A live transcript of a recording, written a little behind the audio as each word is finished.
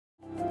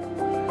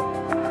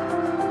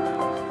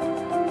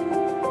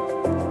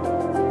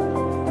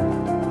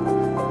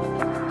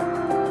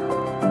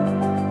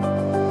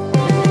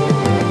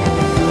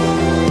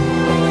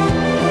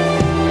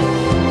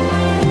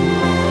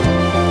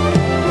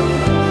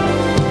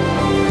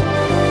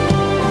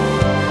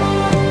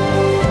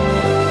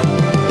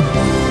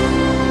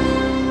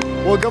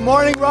Good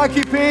morning,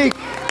 Rocky Peak.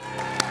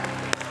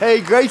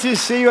 Hey, great to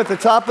see you. At the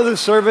top of the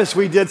service,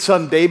 we did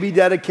some baby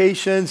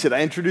dedications, and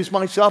I introduced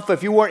myself.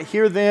 If you weren't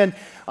here then,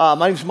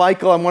 my name's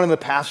Michael. I'm one of the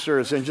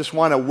pastors, and just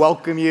want to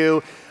welcome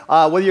you.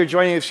 Whether you're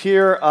joining us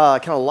here,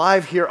 kind of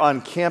live here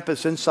on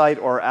campus, inside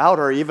or out,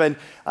 or even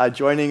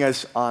joining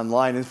us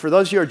online. And for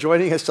those of you who are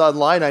joining us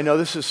online, I know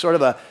this is sort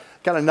of a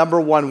kind of number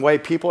one way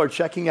people are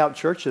checking out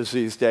churches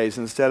these days.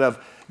 Instead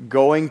of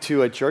going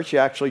to a church, you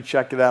actually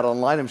check it out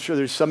online. I'm sure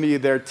there's some of you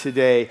there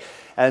today.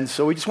 And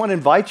so we just want to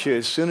invite you,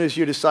 as soon as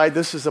you decide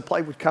this is a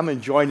place, come and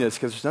join us,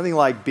 because there's nothing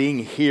like being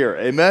here.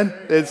 Amen?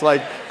 It's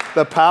like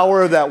the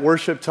power of that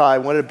worship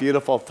time. What a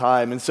beautiful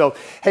time. And so,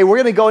 hey, we're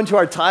going to go into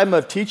our time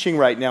of teaching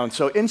right now. And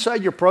so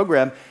inside your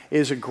program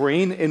is a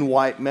green and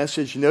white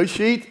message note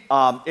sheet.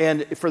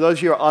 And for those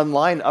of you who are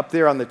online, up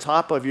there on the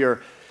top of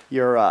your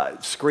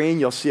screen,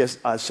 you'll see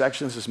a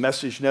section that says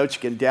message notes.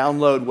 You can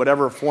download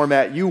whatever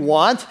format you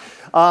want.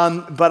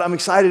 But I'm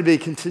excited to be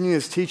continuing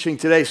this teaching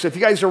today. So if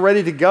you guys are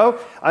ready to go,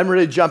 I'm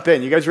ready to jump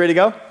in. You guys ready to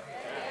go?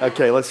 Yeah.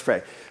 Okay, let's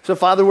pray. So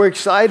Father, we're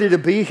excited to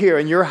be here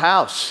in your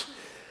house,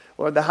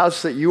 Lord, the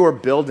house that you are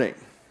building,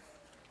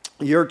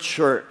 your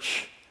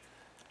church,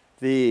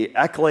 the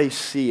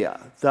ecclesia,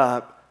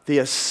 the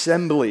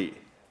assembly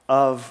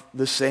of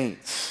the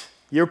saints,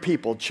 your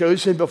people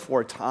chosen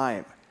before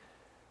time,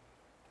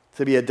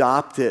 to be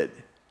adopted,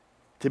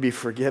 to be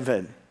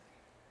forgiven,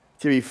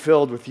 to be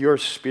filled with your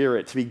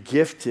Spirit, to be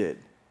gifted,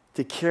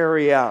 to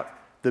carry out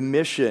the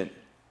mission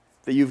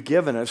that you've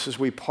given us as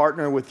we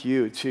partner with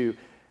you to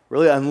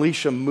really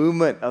unleash a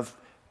movement of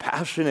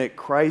passionate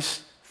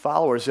Christ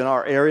followers in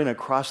our area and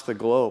across the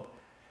globe.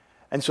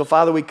 And so,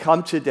 Father, we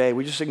come today,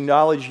 we just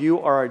acknowledge you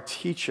are our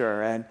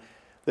teacher and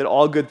that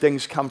all good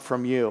things come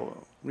from you.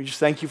 We just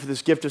thank you for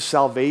this gift of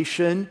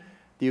salvation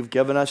that you've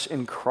given us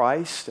in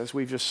Christ, as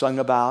we've just sung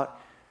about.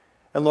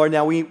 And Lord,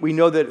 now we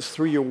know that it's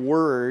through your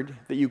word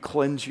that you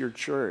cleanse your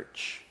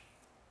church.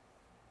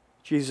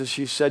 Jesus,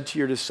 you said to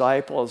your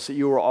disciples that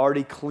you were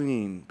already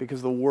clean because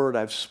of the word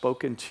I've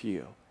spoken to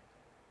you.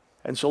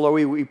 And so,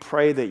 Lord, we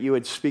pray that you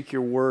would speak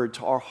your word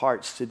to our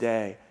hearts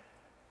today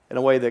in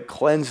a way that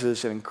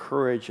cleanses and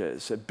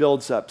encourages, it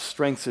builds up,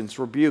 strengthens,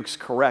 rebukes,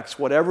 corrects,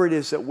 whatever it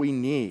is that we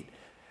need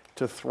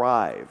to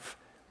thrive,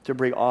 to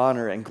bring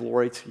honor and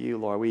glory to you,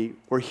 Lord.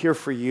 We're here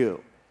for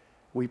you.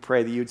 We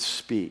pray that you'd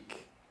speak.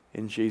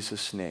 In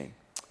Jesus' name.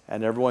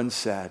 And everyone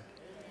said,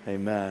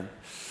 amen.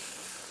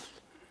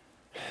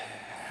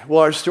 Well,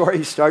 our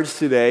story starts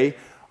today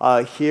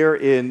here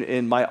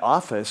in my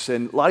office.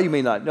 And a lot of you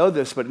may not know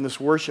this, but in this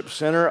worship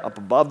center, up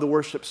above the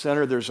worship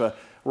center, there's a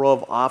row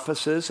of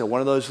offices, and one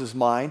of those is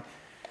mine.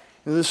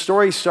 And the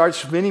story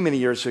starts many, many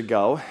years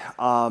ago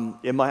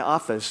in my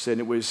office,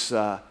 and it was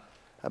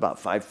about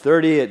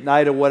 5:30 at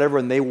night or whatever,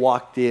 and they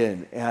walked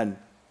in. And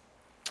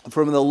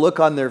from the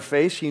look on their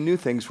face, you knew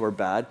things were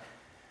bad.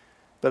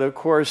 But of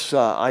course,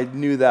 I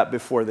knew that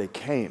before they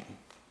came.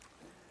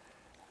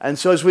 And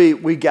so as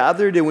we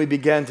gathered and we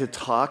began to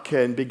talk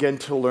and began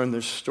to learn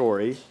their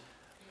story,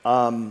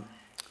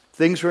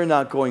 things were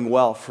not going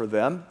well for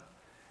them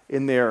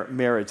in their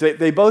marriage.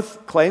 They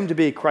both claimed to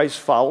be Christ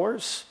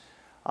followers.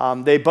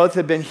 They both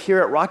had been here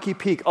at Rocky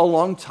Peak a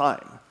long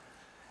time.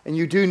 And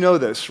you do know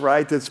this,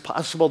 right? It's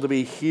possible to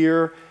be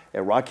here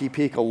at Rocky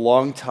Peak a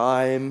long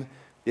time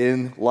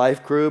in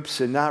life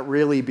groups and not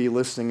really be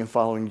listening and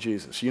following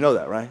Jesus. You know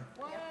that, right?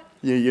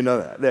 You know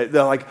that.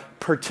 They're like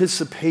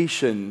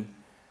participation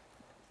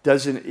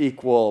doesn't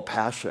equal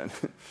passion.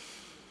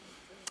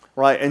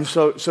 Right? And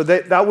so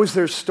that was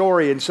their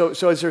story. And so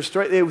as their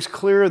story, it was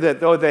clear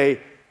that though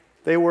they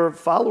were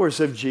followers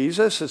of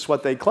Jesus, that's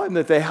what they claimed,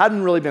 that they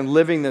hadn't really been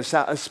living this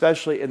out,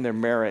 especially in their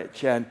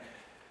marriage. And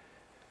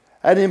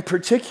in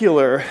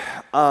particular,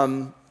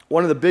 one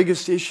of the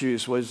biggest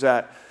issues was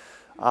that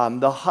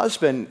the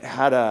husband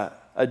had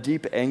a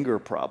deep anger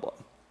problem.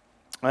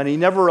 And he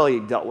never really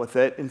dealt with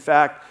it. In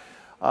fact,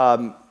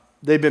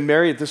 they've been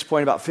married at this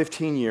point about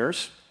 15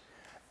 years,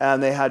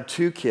 and they had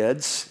 2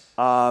 kids.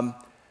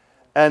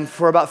 And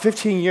for about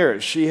 15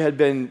 years, she had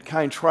been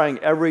kind of trying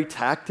every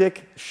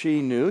tactic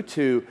she knew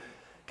to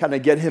kind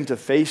of get him to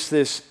face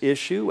this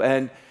issue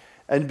and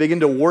begin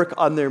to work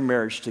on their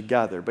marriage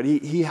together. But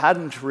he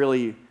hadn't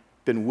really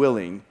been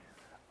willing,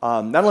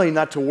 not only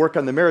not to work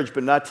on the marriage,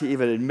 but not to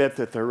even admit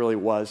that there really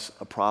was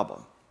a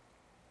problem.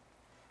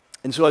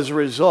 And so as a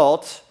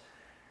result,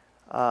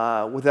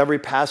 with every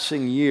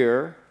passing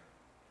year,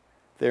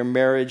 their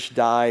marriage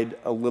died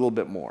a little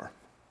bit more.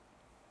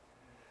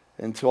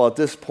 Until at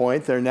this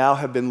point, they now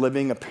have been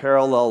living a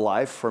parallel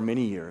life for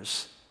many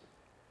years.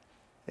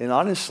 And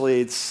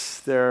honestly,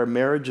 their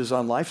marriage is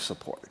on life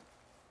support.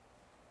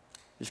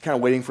 Just kind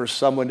of waiting for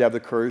someone to have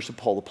the courage to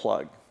pull the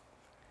plug.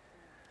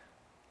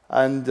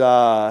 And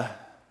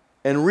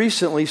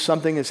recently,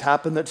 something has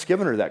happened that's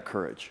given her that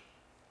courage.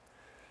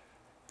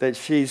 That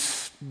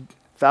she's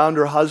found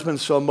her husband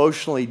so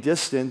emotionally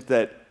distant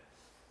that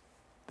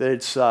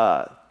it's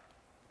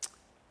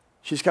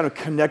she's kind of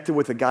connected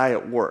with a guy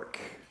at work,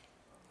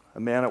 a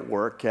man at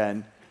work,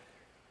 and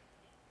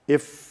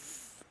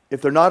if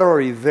they're not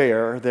already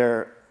there,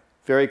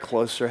 very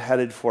close. They're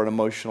headed for an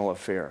emotional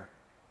affair.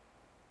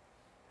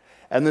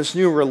 And this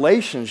new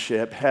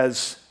relationship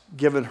has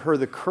given her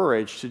the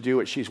courage to do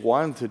what she's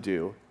wanted to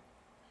do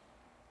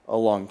a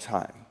long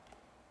time.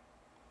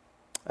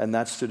 And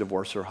that's to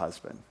divorce her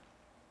husband.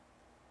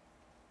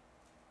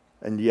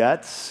 And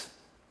yet,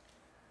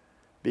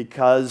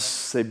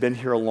 because they've been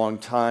here a long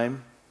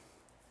time,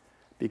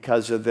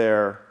 because of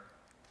their,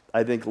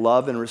 I think,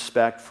 love and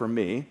respect for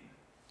me,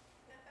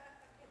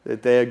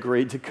 that they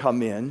agreed to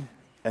come in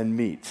and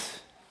meet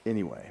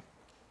anyway.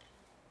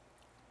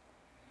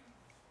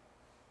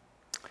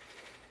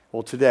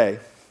 Well, today,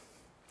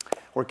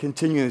 we're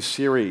continuing a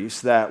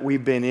series that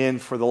we've been in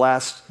for the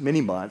last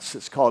many months.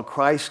 It's called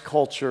Christ,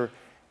 Culture,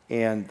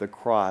 and the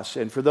Cross.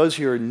 And for those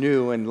who are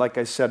new, and like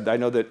I said, I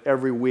know that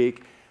every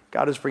week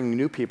God is bringing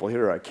new people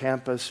here to our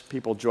campus,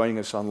 people joining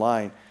us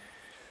online.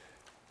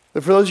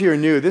 But for those of you who are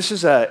new, this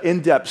is an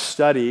in-depth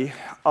study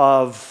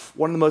of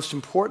one of the most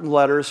important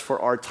letters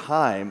for our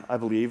time, I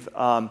believe,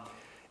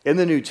 in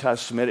the New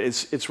Testament.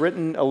 It's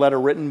a letter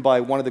written by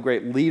one of the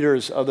great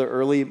leaders of the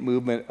early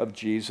movement of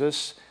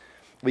Jesus.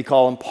 We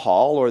call him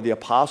Paul, or the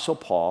Apostle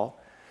Paul.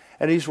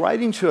 And he's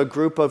writing to a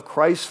group of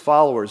Christ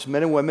followers,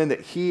 men and women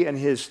that he and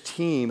his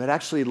team had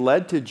actually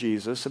led to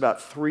Jesus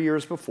about 3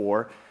 years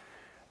before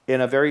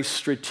in a very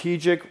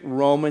strategic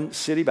Roman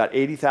city, about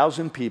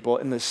 80,000 people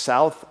in the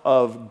south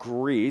of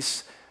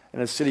Greece,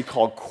 in a city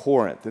called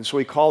Corinth. And so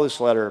we call this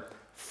letter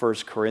 1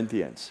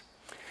 Corinthians.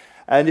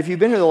 And if you've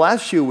been here the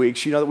last few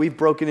weeks, you know that we've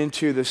broken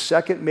into the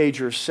second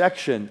major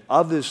section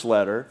of this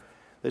letter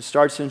that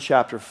starts in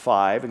chapter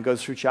 5 and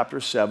goes through chapter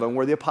 7,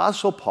 where the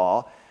Apostle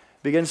Paul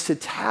begins to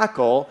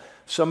tackle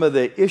some of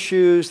the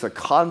issues, the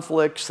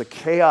conflicts, the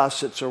chaos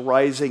that's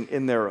arising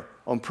in their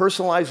own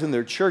personal lives in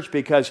their church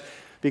because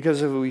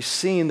we've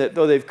seen that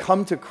though they've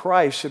come to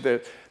Christ,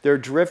 they're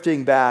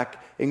drifting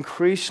back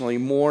increasingly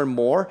more and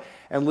more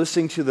and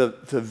listening to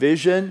the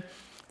vision,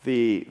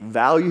 the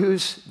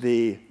values,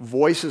 the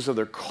voices of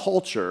their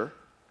culture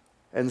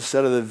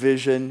instead of the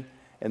vision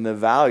and the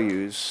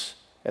values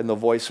and the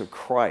voice of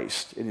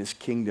Christ in his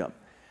kingdom.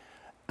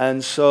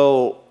 And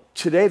so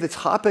today the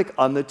topic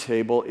on the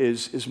table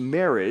is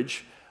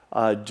marriage,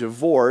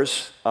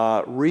 divorce,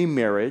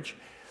 remarriage.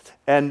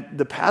 And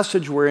the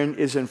passage we're in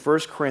is in 1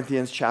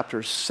 Corinthians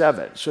chapter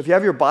 7. So if you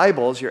have your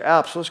Bibles, your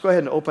apps, let's go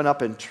ahead and open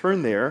up and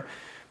turn there.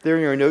 There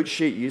in your note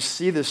sheet, you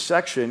see this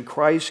section,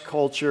 Christ,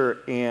 Culture,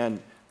 and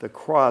the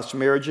Cross,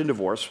 Marriage and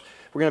Divorce.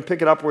 We're going to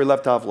pick it up where we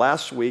left off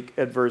last week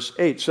at verse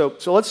 8. So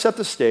let's set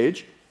the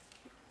stage.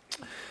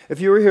 If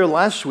you were here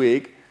last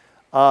week,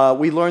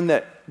 we learned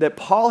that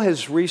Paul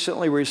has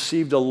recently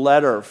received a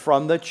letter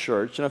from the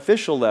church, an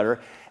official letter,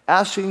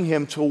 asking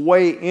him to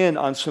weigh in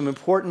on some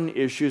important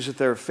issues that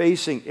they're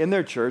facing in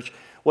their church.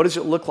 What does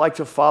it look like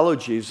to follow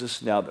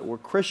Jesus now that we're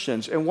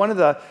Christians? And one of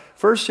the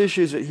first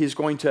issues that he's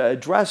going to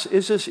address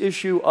is this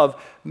issue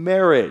of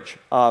marriage,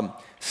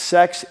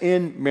 sex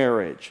in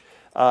marriage,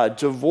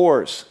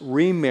 divorce,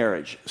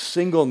 remarriage,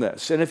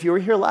 singleness. And if you were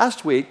here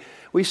last week,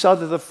 we saw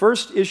that the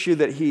first issue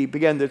that he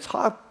began to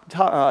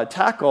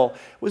tackle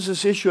was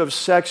this issue of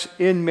sex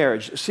in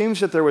marriage. It seems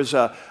that there was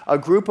a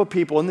group of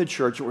people in the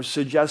church that were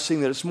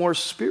suggesting that it's more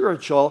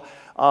spiritual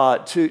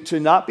to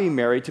not be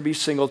married, to be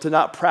single, to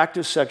not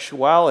practice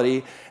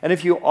sexuality, and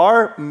if you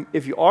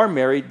are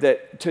married,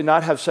 that to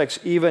not have sex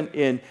even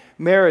in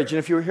marriage. And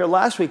if you were here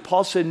last week,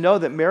 Paul said no,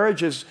 that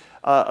marriage is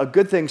a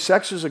good thing,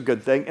 sex is a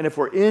good thing, and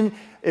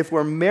if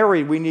we're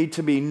married, we need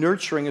to be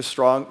nurturing a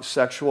strong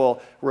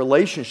sexual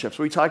relationship.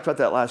 So we talked about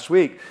that last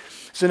week.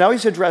 So now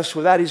he's addressed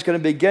with that. He's going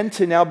to begin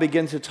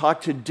to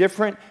talk to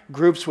different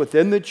groups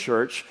within the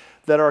church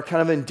that are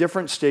kind of in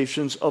different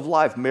stations of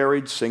life,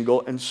 married,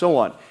 single, and so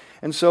on.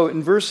 And so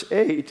in verse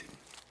 8,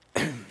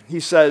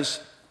 he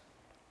says,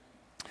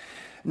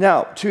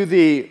 now,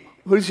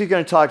 who is he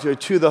going to talk to?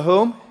 To the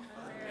whom?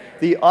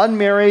 The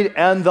unmarried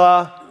and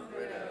the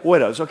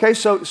widows. Okay,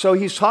 so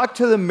he's talked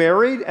to the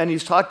married and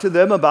he's talked to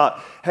them about,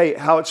 hey,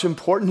 how it's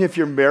important if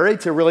you're married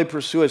to really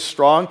pursue a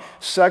strong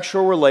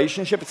sexual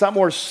relationship. It's not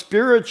more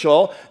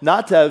spiritual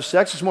not to have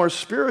sex. It's more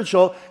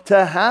spiritual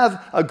to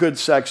have a good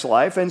sex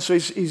life. And so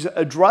he's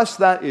addressed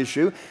that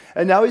issue.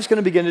 And now he's going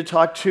to begin to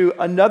talk to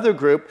another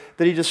group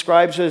that he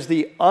describes as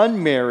the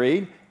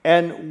unmarried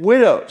and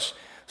widows.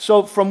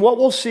 So from what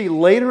we'll see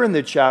later in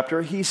the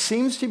chapter, he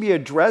seems to be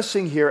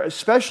addressing here,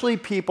 especially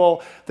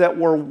people that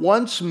were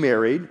once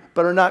married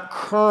but are not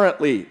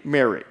currently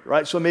married,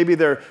 right? So maybe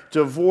they're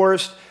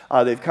divorced,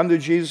 they've come to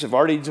Jesus, they've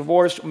already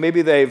divorced,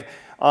 maybe they've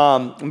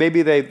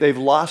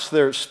lost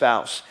their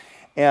spouse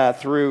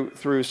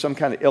through some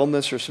kind of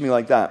illness or something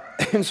like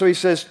that. And so he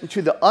says,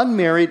 to the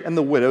unmarried and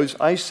the widows,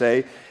 I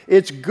say,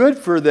 it's good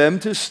for them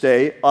to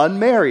stay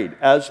unmarried,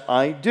 as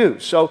I do.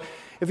 So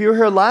if you were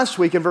here last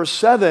week in verse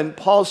 7,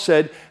 Paul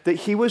said that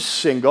he was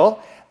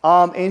single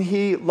And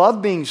he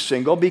loved being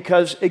single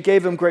because it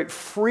gave him great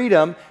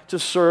freedom to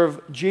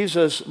serve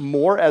Jesus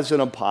more as an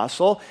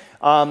apostle.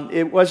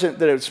 It wasn't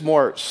that it's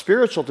more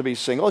spiritual to be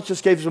single, it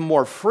just gave him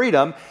more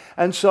freedom.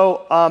 And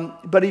so,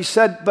 but he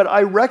said, but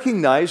I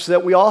recognize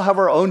that we all have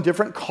our own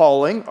different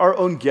calling, our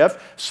own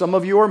gift. Some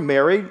of you are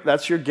married,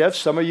 that's your gift.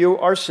 Some of you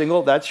are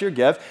single, that's your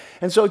gift.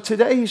 And so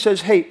today he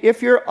says, hey,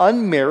 if you're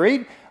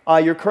unmarried,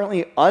 you're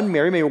currently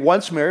unmarried, maybe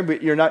once married,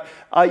 but you're not,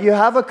 you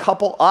have a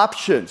couple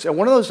options. And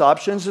one of those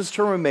options is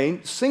to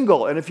remain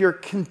single. And if you're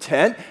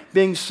content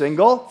being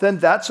single, then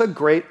that's a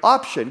great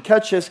option.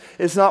 Catch this,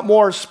 it's not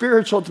more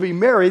spiritual to be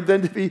married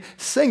than to be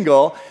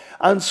single.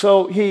 And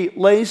so he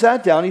lays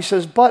that down. He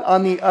says, but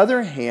on the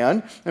other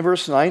hand, in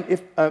verse 9,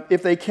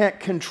 if they can't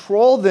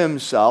control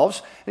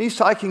themselves, and he's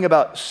talking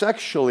about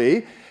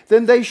sexually,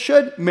 then they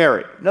should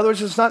marry. In other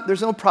words,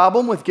 there's no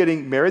problem with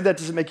getting married. That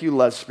doesn't make you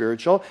less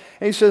spiritual.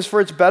 And he says,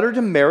 for it's better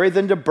to marry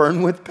than to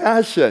burn with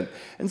passion.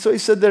 And so he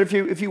said that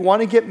if you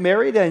want to get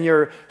married and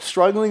you're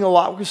struggling a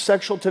lot with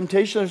sexual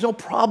temptation, there's no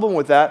problem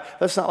with that.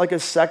 That's not like a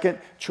second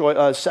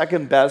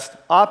best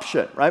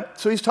option, right?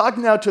 So he's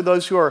talking now to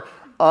those who are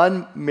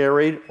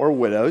unmarried or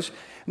widows.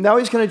 Now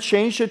he's going to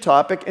change the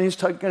topic, and he's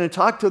going to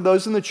talk to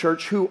those in the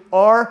church who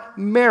are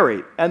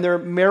married, and they're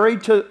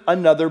married to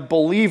another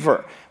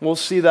believer. We'll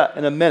see that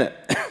in a minute.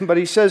 But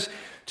he says,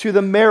 to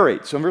the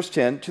married, so in verse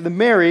 10, to the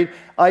married,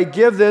 I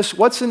give this,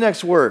 what's the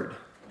next word?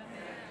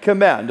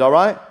 Command, all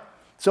right?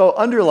 So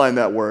underline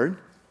that word.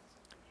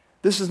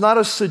 This is not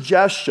a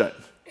suggestion.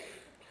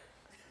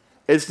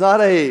 It's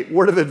not a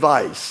word of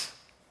advice.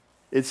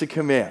 It's a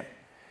command.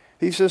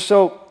 He says,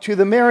 so to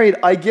the married,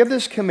 I give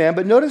this command,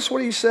 but notice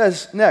what he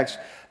says next.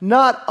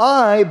 Not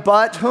I,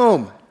 but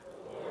whom?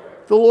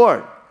 The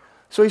Lord.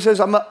 So he says,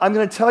 I'm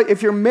going to tell you,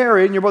 if you're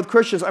married and you're both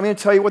Christians, I'm going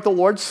to tell you what the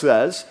Lord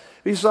says.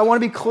 He says, I want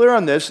to be clear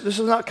on this. This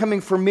is not coming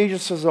from me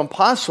just as an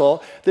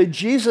apostle, that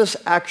Jesus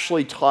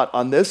actually taught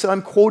on this, and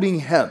I'm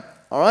quoting him.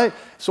 All right?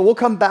 So we'll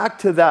come back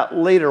to that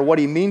later, what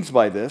he means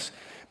by this.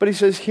 But he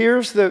says,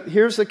 here's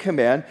the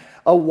command.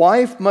 A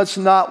wife must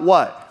not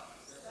what?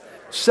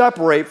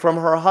 Separate from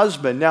her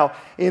husband. Now,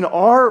 in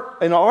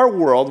our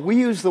world, we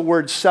use the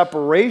word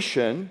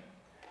separation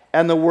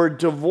and the word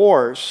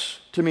divorce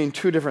to mean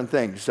two different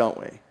things, don't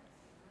we?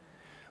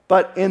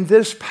 But in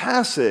this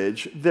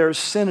passage, they're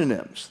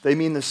synonyms. They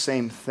mean the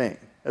same thing,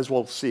 as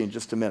we'll see in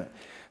just a minute.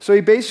 So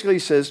he basically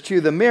says,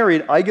 to the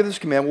married, I give this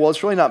command, well,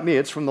 it's really not me,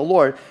 it's from the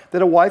Lord,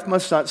 that a wife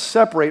must not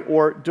separate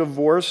or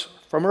divorce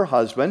from her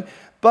husband.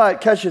 But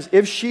catch this,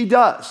 if she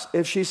does,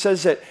 if she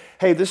says that,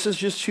 hey, this is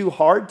just too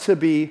hard to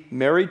be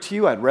married to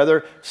you, I'd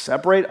rather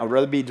separate, I'd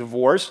rather be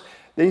divorced,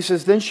 then he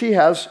says, then she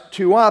has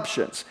two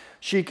options.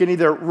 She can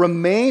either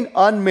remain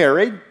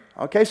unmarried,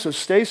 okay, so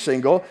stay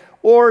single,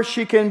 or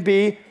she can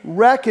be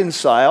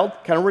reconciled,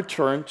 kind of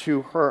return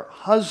to her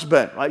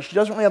husband, right? She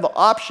doesn't really have the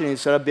option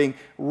instead of being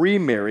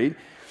remarried.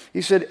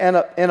 He said, and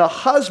a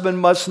husband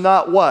must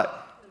not what?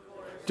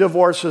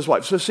 Divorce his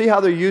wife. So see how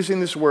they're using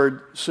this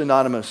word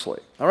synonymously,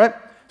 all right?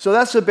 So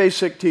that's the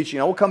basic teaching.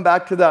 We'll come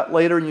back to that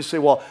later, and you say,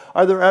 well,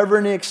 are there ever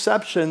any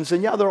exceptions?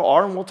 And yeah, there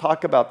are, and we'll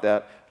talk about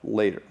that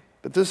later.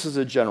 But this is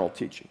a general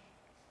teaching.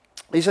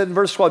 He said in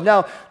verse 12,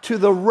 now to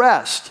the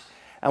rest,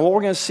 and what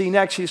we're going to see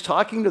next, he's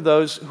talking to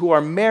those who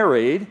are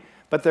married,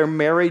 but they're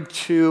married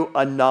to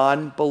a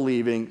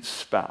non-believing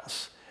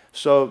spouse.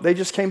 So they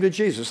just came to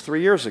Jesus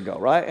 3 years ago,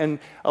 right? And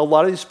a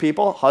lot of these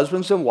people,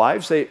 husbands and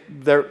wives,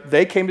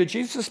 they came to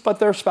Jesus, but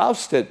their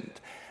spouse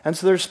didn't. And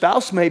so their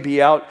spouse may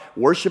be out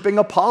worshiping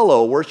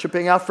Apollo,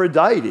 worshiping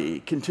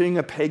Aphrodite, continuing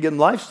a pagan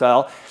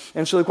lifestyle.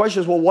 And so the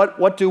question is, well,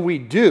 what do we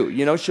do?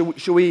 You know,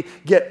 should we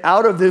get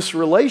out of this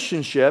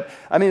relationship?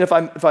 I mean, if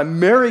I'm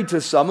married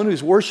to someone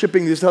who's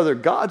worshiping these other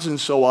gods and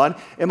so on,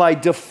 am I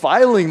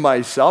defiling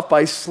myself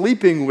by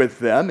sleeping with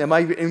them? Am I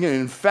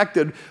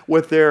infected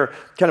with their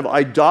kind of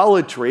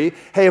idolatry?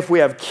 Hey, if we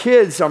have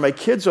kids, are my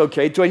kids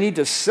okay? Do I need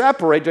to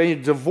separate? Do I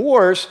need to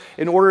divorce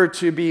in order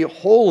to be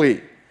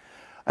holy?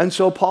 And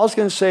so Paul's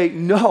going to say,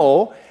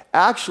 no,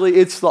 actually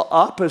it's the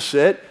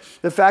opposite.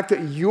 The fact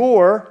that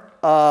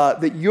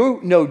you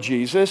know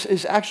Jesus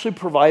is actually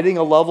providing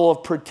a level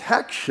of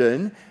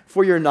protection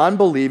for your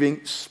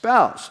non-believing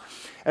spouse.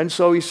 And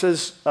so he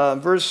says,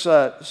 verse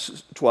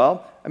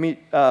 12,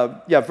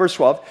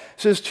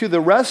 says, to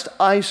the rest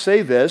I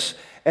say this,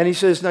 and he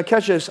says, now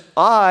catch this,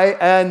 I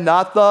am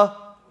not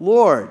the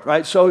Lord,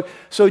 right? So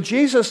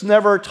Jesus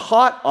never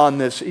taught on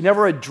this. He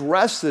never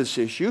addressed this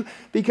issue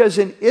because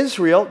in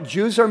Israel,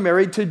 Jews are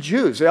married to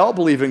Jews. They all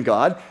believe in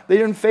God. They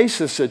didn't face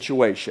this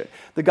situation.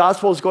 The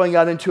gospel is going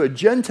out into a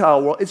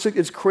Gentile world.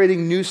 It's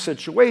creating new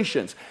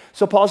situations.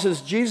 So Paul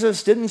says,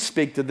 Jesus didn't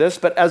speak to this,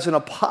 but as an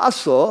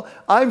apostle,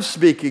 I'm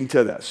speaking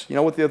to this,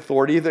 with the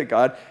authority that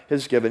God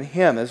has given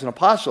him as an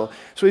apostle.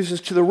 So he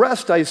says, to the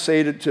rest I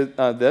say to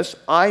this,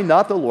 I,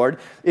 not the Lord,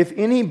 if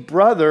any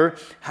brother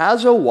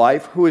has a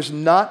wife who is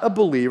not a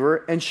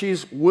believer and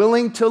she's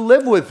willing to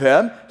live with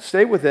him,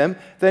 stay with him,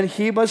 then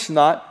he must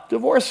not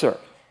divorce her.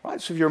 Right?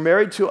 So if you're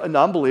married to a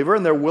non-believer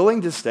and they're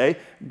willing to stay,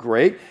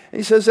 great. And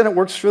he says then it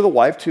works for the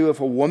wife too. If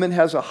a woman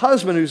has a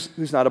husband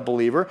who's not a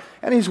believer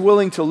and he's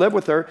willing to live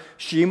with her,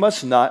 she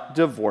must not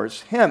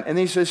divorce him. And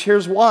he says,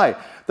 here's why.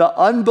 The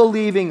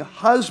unbelieving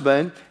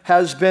husband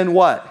has been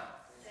what?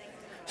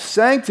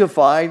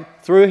 Sanctified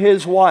through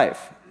his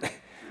wife.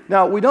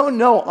 Now, we don't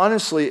know,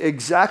 honestly,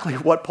 exactly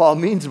what Paul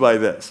means by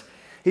this.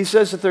 He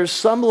says that there's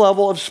some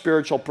level of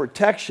spiritual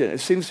protection. It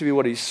seems to be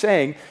what he's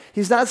saying.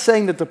 He's not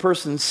saying that the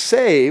person's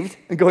saved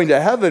and going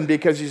to heaven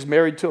because he's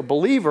married to a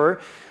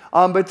believer,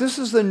 but this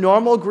is the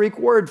normal Greek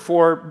word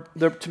for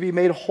to be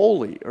made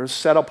holy or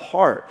set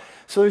apart.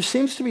 So there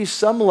seems to be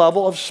some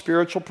level of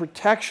spiritual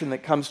protection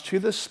that comes to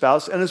the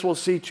spouse, and as we'll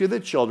see, to the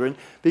children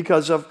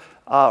because of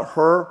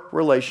her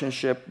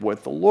relationship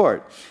with the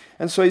Lord.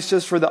 And so he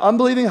says, for the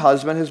unbelieving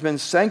husband has been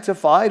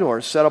sanctified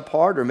or set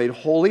apart or made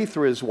holy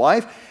through his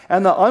wife,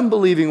 and the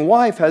unbelieving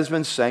wife has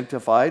been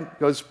sanctified,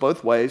 goes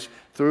both ways,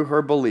 through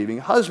her believing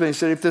husband. He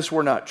said, if this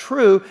were not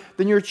true,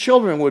 then your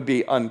children would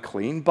be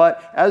unclean,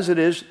 but as it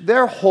is,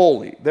 they're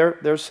holy,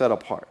 they're set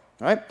apart,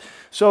 right?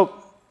 So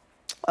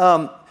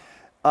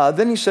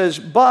then he says,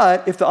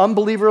 but if the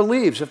unbeliever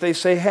leaves, if they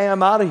say, hey,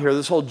 I'm out of here,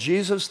 this whole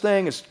Jesus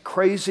thing is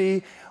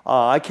crazy,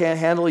 I can't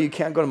handle it. You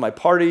can't go to my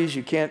parties.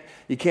 You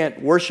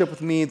can't worship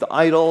with me, the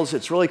idols.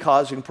 It's really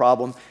causing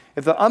problem.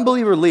 If the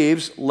unbeliever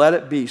leaves, let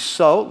it be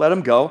so. Let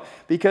him go,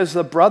 because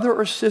the brother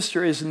or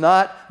sister is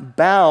not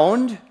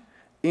bound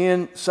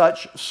in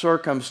such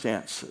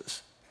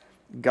circumstances.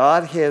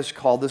 God has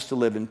called us to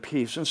live in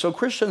peace. And so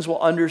Christians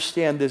will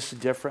understand this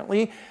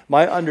differently.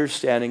 My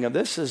understanding of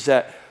this is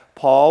that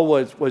Paul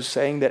was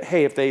saying that,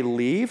 hey, if they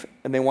leave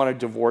and they want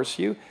to divorce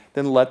you,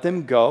 then let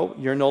them go.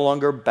 You're no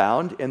longer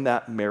bound in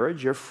that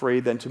marriage. You're free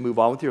then to move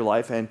on with your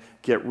life and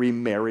get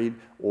remarried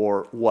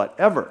or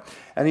whatever.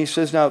 And he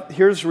says, now,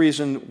 here's the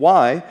reason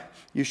why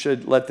you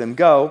should let them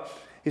go.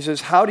 He says,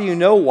 how do you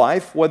know,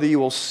 wife, whether you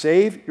will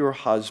save your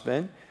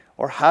husband,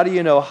 or how do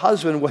you know,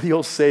 husband, whether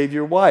you'll save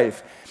your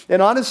wife? And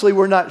honestly,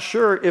 we're not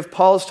sure if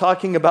Paul's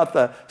talking about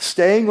the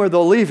staying or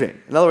the leaving.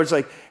 In other words,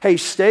 like, hey,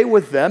 stay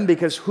with them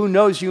because who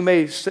knows, you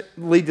may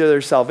lead to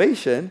their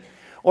salvation.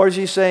 Or is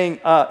he saying,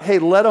 hey,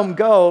 let them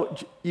go.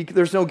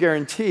 There's no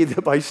guarantee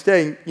that by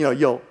staying,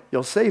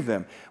 you'll save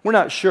them. We're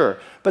not sure.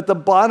 But the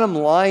bottom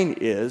line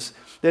is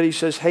that he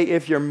says, hey,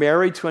 if you're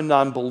married to a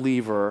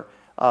non-believer,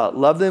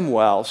 love them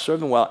well, serve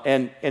them well,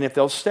 and if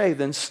they'll stay,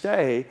 then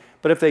stay.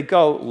 But if they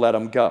go, let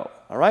them go.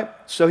 All right?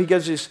 So he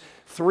gives these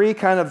three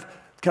kind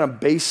of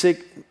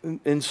basic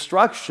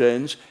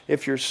instructions.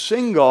 If you're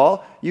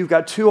single, you've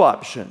got two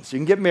options. You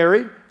can get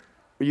married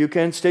or you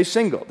can stay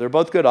single. They're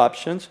both good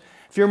options.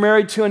 If you're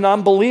married to a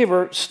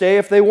non-believer, stay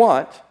if they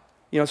want.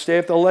 Stay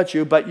if they'll let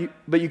you, but you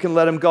can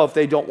let them go if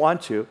they don't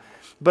want to.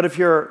 But if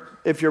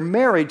you're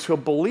married to a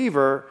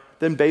believer,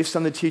 then based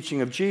on the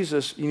teaching of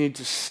Jesus, you need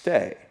to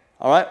stay.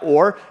 All right?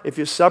 Or if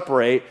you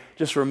separate,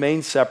 just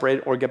remain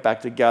separated or get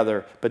back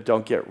together, but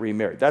don't get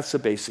remarried. That's the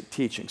basic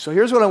teaching. So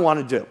here's what I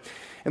want to do.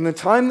 In the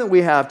time that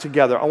we have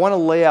together, I want to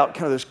lay out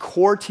kind of this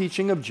core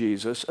teaching of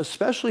Jesus,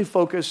 especially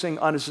focusing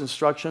on his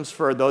instructions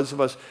for those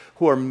of us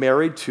who are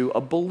married to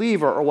a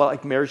believer, or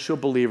what marriage to a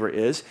believer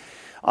is,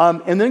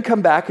 and then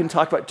come back and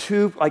talk about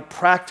two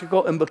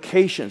practical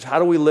implications. How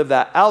do we live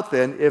that out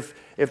then? If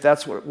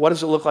that's what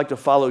does it look like to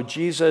follow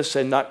Jesus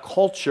and not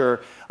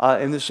culture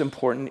in this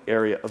important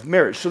area of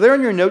marriage? So there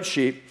in your note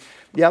sheet,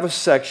 you have a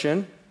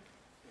section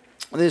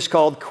that is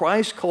called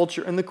Christ,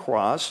 Culture, and the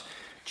Cross.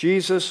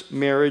 Jesus,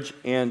 marriage,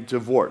 and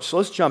divorce. So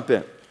let's jump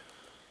in.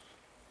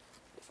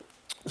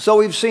 So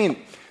we've seen,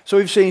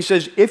 he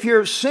says, if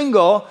you're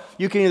single,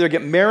 you can either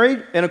get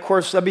married, and of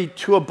course that'd be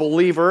to a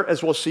believer,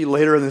 as we'll see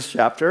later in this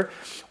chapter,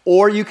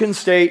 or you can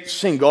stay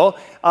single.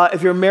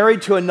 If you're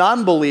married to a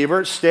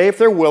non-believer, stay if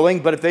they're willing,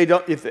 but if they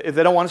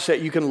don't want to stay,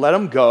 you can let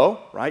them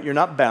go, right? You're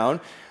not bound.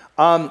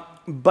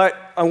 But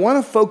I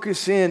want to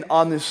focus in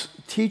on this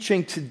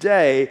teaching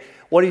today,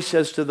 what he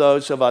says to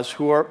those of us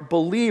who are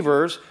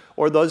believers,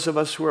 or those of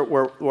us who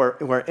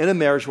are in a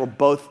marriage, we're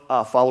both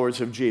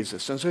followers of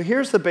Jesus. And so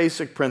here's the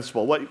basic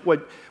principle. What we're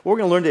going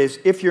to learn today is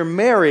if you're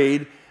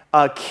married,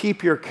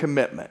 keep your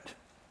commitment.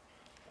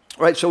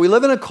 Right, so we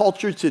live in a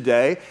culture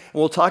today, and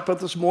we'll talk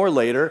about this more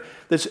later,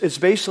 it's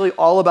basically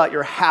all about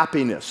your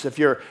happiness. If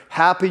you're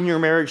happy in your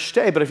marriage,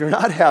 stay. But if you're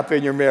not happy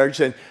in your marriage,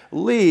 then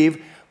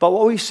leave. But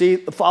what we see,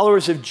 the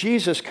followers of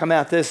Jesus come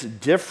at this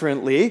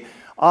differently.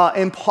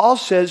 And Paul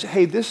says,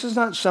 hey, this is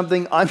not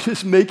something I'm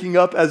just making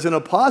up as an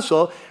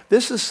apostle.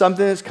 This is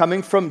something that's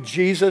coming from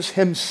Jesus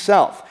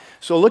himself.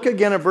 So look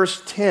again at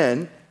verse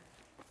 10.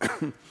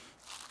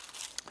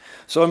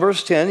 So in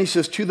verse 10, he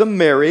says, to the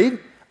married,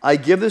 I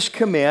give this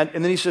command.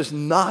 And then he says,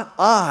 not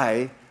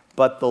I,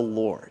 but the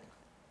Lord.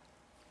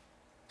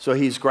 So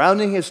he's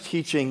grounding his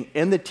teaching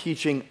in the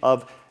teaching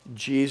of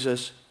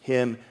Jesus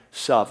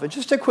himself. And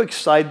just a quick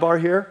sidebar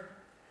here.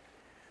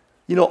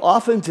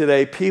 Often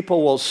today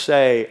people will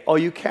say, oh,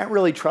 you can't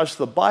really trust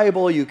the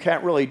Bible, you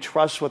can't really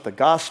trust what the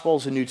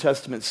Gospels and New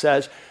Testament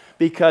says,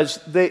 because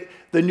the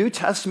New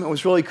Testament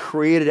was really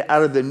created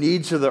out of the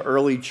needs of the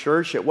early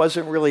church. It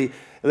wasn't really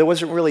that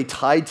wasn't really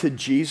tied to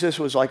Jesus.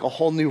 It was like a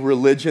whole new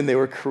religion they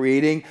were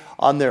creating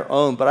on their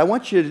own. But I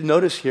want you to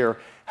notice here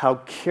how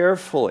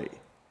carefully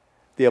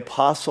the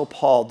Apostle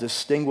Paul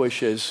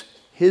distinguishes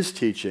his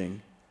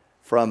teaching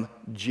from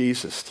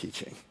Jesus'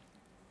 teaching.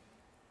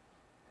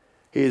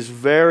 He is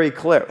very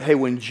clear. Hey,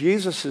 when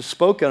Jesus has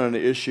spoken on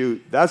an issue,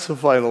 that's the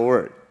final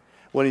word.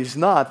 When he's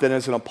not, then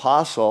as an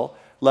apostle,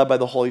 led by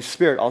the Holy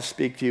Spirit, I'll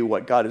speak to you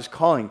what God is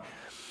calling.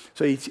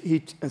 So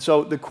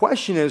the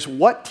question is,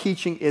 what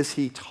teaching is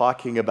he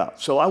talking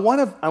about? So I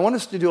want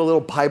us to do a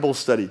little Bible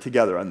study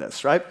together on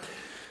this, right?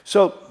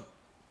 So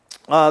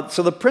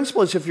the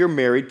principle is, if you're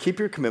married, keep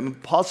your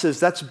commitment. Paul says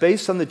that's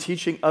based on the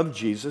teaching of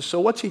Jesus. So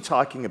what's he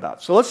talking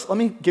about? So let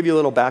me give you a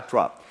little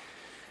backdrop.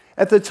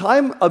 At the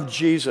time of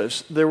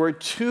Jesus, there were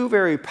two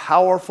very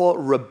powerful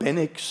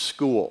rabbinic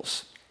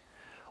schools.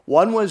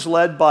 One was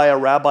led by a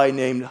rabbi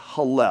named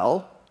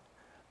Hillel.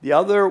 The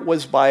other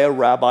was by a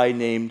rabbi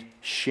named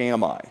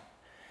Shammai.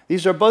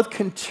 These are both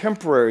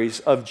contemporaries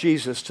of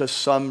Jesus to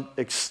some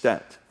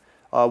extent.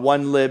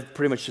 One lived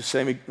pretty much the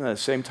same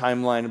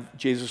timeline of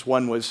Jesus.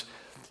 One was,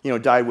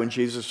 died when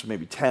Jesus was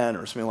maybe 10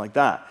 or something like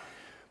that.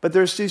 But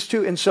there's these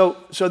two, and so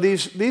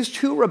these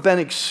two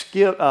rabbinic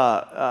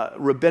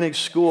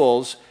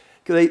schools,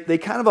 they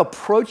kind of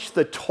approach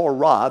the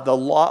Torah, the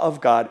law of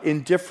God,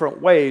 in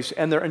different ways,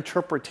 and their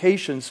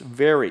interpretations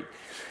vary.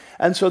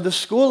 And so the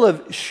school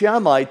of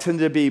Shammai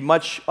tended to be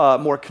much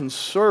more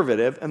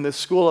conservative, and the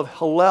school of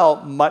Hillel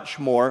much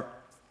more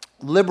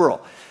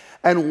liberal.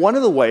 And one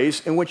of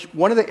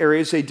the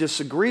areas they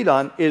disagreed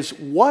on is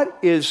what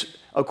is,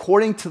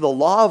 according to the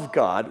law of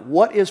God,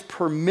 what is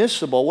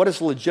permissible, what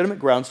is legitimate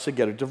grounds to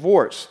get a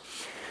divorce.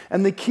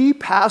 And the key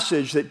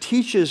passage that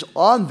teaches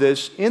on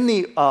this in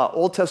the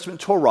Old Testament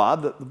Torah,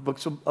 the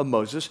books of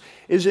Moses,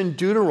 is in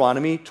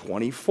Deuteronomy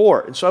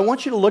 24. And so I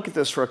want you to look at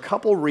this for a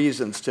couple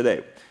reasons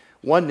today.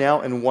 One now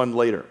and one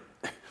later.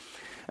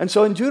 And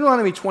so in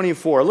Deuteronomy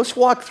 24, let's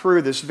walk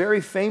through this very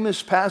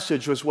famous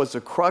passage, which was the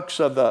crux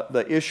of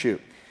the issue.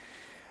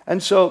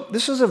 And so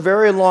this is a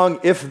very long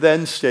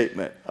if-then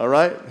statement, all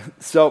right?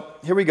 So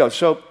here we go.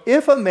 So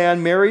if a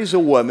man marries a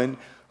woman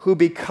who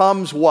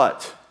becomes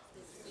what?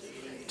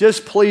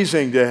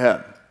 Displeasing to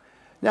him.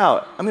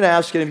 Now, I'm going to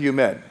ask any of you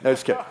men. No,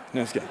 just kidding.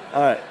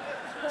 All right.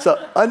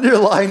 So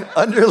underline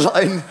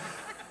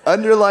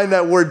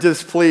that word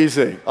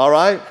displeasing, all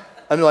right?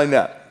 Underline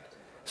that.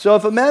 So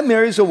if a man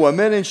marries a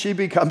woman and she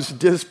becomes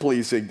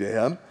displeasing to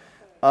him,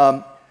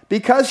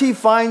 because he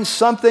finds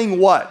something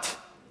what?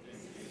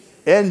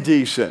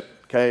 Indecent,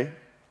 okay?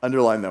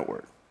 Underline that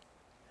word.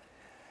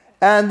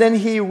 And then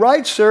he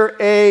writes her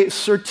a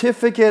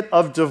certificate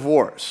of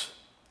divorce.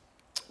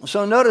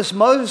 So notice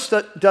Moses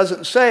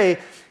doesn't say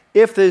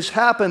if this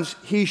happens,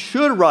 he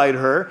should write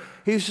her.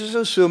 He's just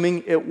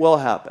assuming it will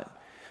happen.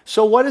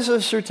 So what is a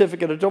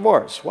certificate of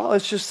divorce? Well,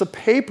 it's just the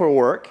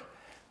paperwork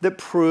that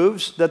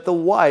proves that the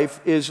wife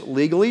is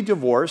legally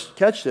divorced,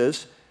 catch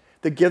this,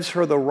 that gives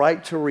her the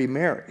right to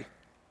remarry.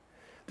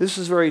 This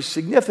is very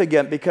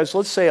significant because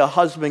let's say a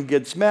husband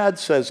gets mad,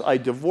 says, I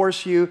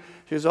divorce you.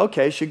 She says,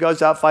 okay. She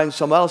goes out, finds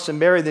someone else and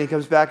marries. Then he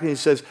comes back and he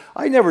says,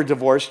 I never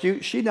divorced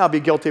you. She'd now be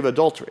guilty of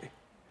adultery.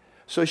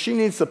 So she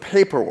needs the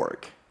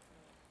paperwork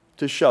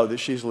to show that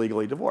she's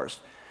legally divorced.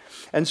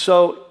 And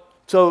so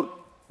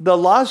the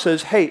law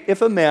says, hey,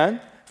 if a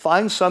man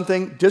finds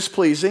something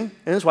displeasing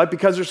in his wife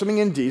because there's something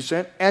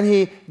indecent, and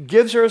he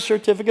gives her a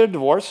certificate of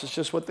divorce, it's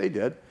just what they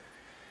did.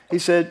 He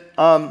said,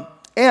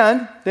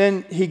 and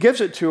then he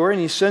gives it to her, and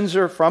he sends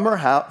her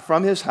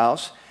from his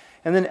house,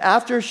 and then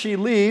after she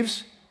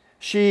leaves,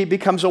 she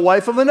becomes a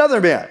wife of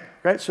another man,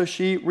 right? So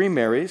she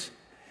remarries,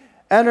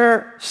 and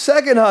her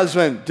second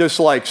husband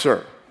dislikes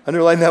her.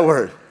 Underline that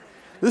word.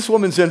 This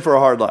woman's in for a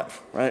hard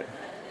life, right?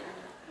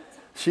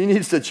 She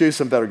needs to choose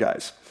some better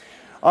guys.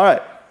 All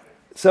right.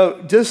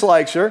 So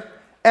dislikes her,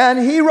 and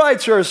he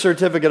writes her a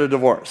certificate of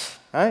divorce,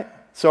 right?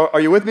 So are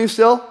you with me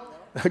still?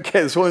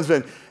 Okay, this woman's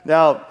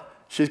now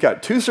she's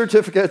got 2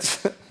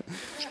 certificates,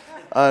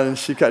 and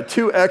she's got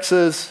 2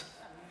 exes,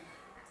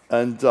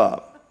 and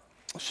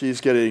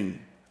she's getting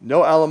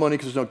no alimony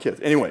because there's no kids.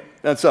 Anyway,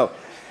 and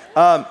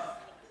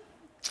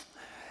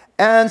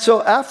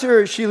so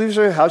after she leaves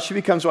her house, she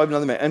becomes wife of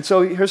another man. And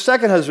so her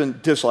second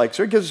husband dislikes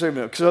her, gives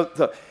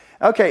her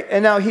okay,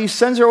 and now he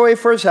sends her away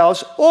for his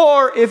house,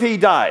 or if he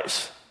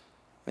dies,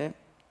 okay,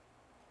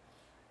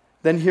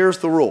 then here's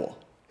the rule.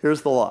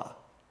 Here's the law.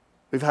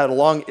 We've had a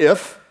long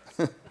if.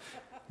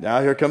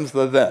 Now here comes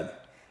the then.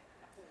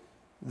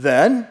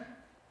 Then,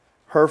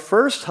 her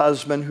first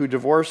husband who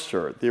divorced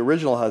her, the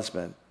original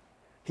husband,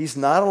 he's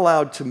not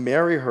allowed to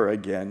marry her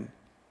again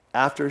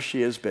after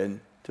she has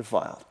been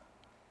defiled.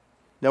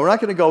 Now, we're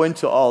not going to go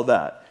into all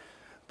that,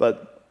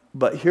 but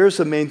here's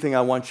the main thing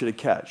I want you to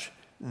catch.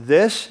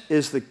 This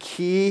is the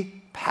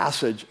key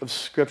passage of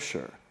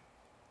Scripture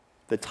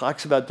that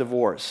talks about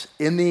divorce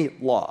in the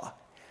law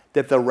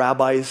that the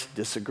rabbis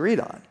disagreed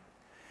on.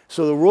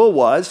 So the rule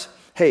was,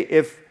 hey,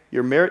 if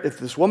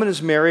this woman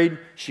is married,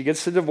 she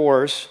gets the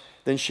divorce,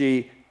 then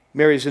she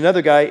marries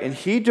another guy, and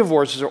he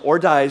divorces her or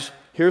dies,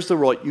 Here's the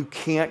rule. You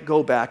can't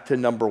go back to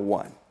number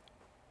one.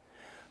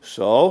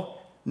 So,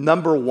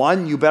 number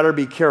one, you better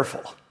be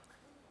careful.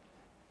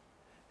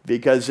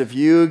 Because if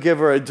you give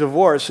her a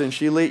divorce and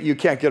she leaves, you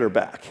can't get her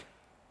back.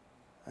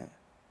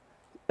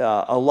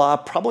 A law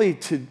probably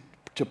to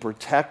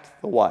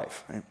protect the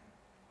wife. Right?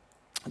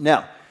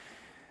 Now,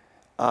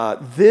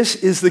 this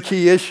is the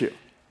key issue.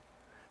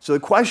 So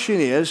the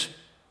question is,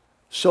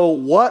 so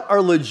what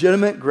are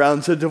legitimate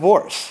grounds of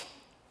divorce?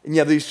 And you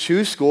have these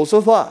two schools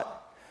of thought.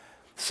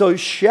 So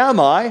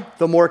Shammai,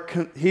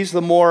 he's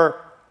the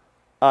more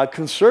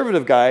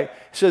conservative guy,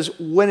 says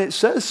when it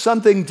says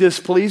something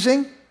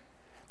displeasing,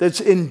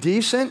 that's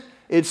indecent,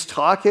 it's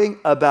talking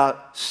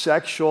about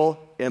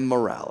sexual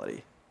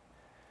immorality.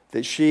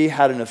 That she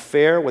had an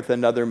affair with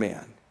another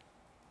man.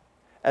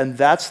 And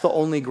that's the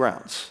only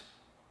grounds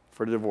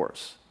for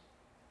divorce.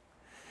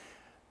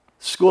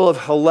 School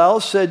of Hillel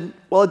said,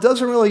 well, it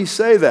doesn't really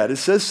say that. It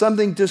says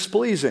something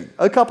displeasing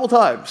a couple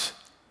times.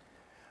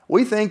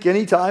 We think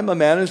anytime a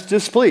man is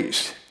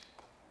displeased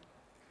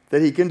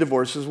that he can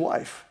divorce his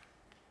wife.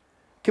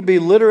 It could be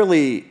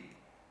literally,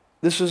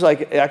 this is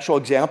like actual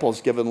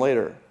examples given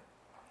later.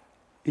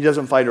 He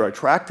doesn't find her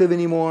attractive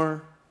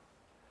anymore.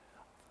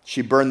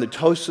 She burned the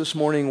toast this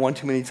morning one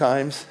too many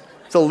times.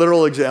 It's a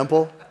literal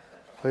example.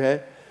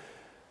 Okay?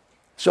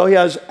 So he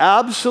has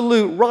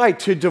absolute right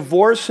to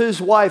divorce his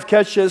wife,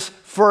 catch this,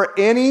 for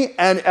any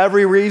and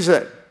every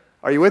reason.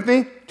 Are you with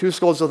me? Two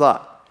schools of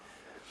thought.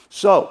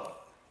 So,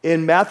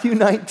 in Matthew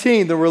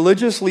 19, the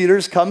religious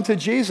leaders come to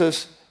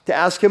Jesus to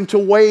ask him to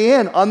weigh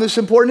in on this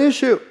important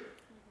issue.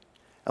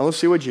 And let's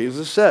see what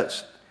Jesus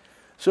says.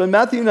 So in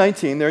Matthew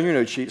 19, there in your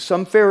note sheet,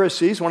 some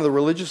Pharisees, one of the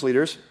religious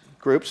leaders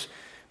groups,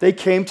 they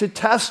came to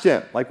test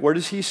him. Like, where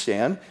does he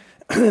stand?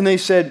 And they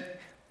said,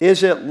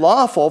 is it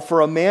lawful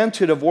for a man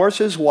to divorce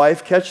his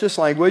wife, catch this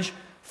language,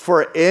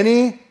 for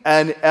any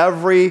and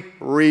every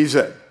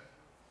reason?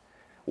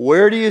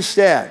 Where do you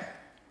stand?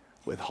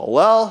 With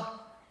Hillel,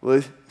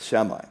 with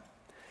Shammai.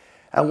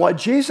 And what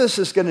Jesus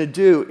is going to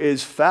do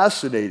is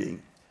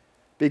fascinating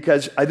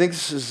because I think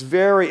this is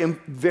very,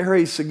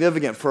 very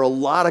significant for a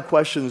lot of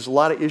questions, a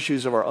lot of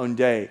issues of our own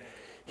day.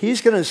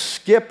 He's going to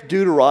skip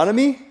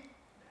Deuteronomy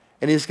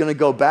and he's going to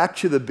go back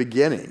to the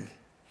beginning,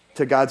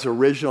 to God's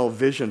original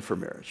vision for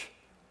marriage.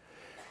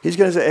 He's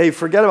going to say, hey,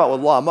 forget about what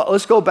law.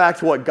 Let's go back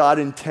to what God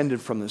intended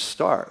from the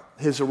start,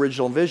 his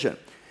original vision.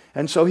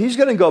 And so he's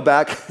going to go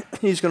back,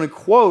 he's going to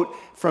quote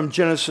from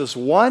Genesis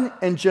 1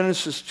 and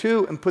Genesis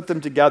 2 and put them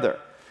together.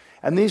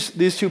 And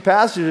these two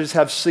passages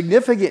have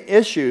significant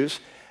issues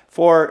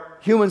for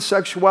human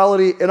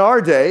sexuality in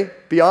our day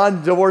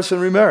beyond divorce and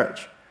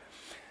remarriage.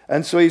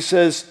 And so he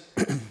says,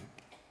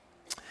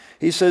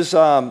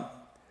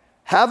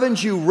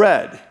 haven't you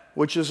read,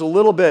 which is a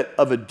little bit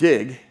of a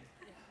dig.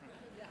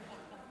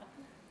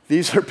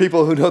 These are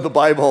people who know the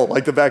Bible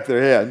like the back of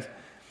their hand.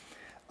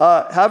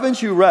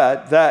 Haven't you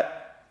read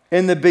that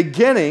in the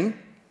beginning,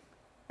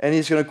 and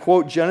he's going to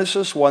quote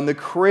Genesis 1, the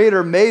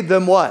Creator made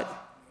them what?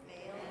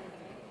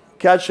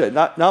 Catch it,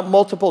 not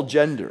multiple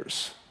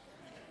genders.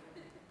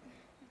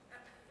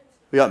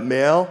 We got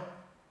male,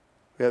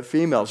 we got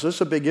females. This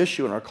is a big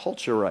issue in our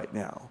culture right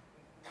now.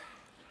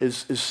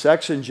 Is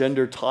sex and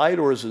gender tied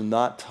or is it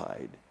not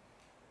tied?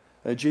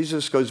 And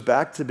Jesus goes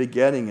back to the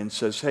beginning and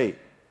says, hey,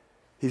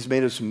 he's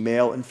made us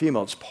male and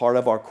female. It's part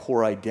of our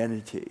core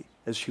identity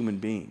as human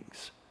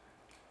beings.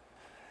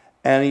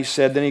 And he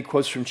said, then he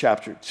quotes from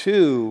chapter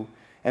 2,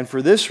 and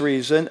for this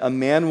reason, a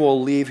man will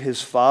leave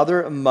his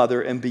father and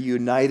mother and be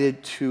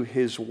united to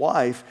his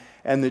wife,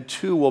 and the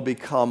two will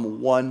become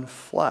one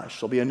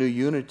flesh. There'll be a new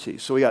unity.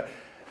 So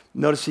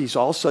notice he's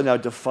also now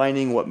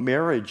defining what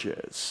marriage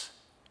is.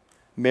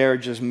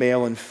 Marriage is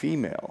male and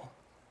female,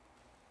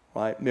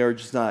 right?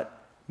 Marriage is not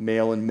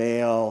male and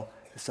male.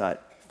 It's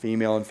not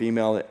female and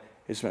female.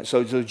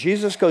 So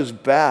Jesus goes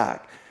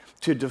back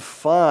to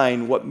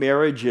define what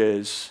marriage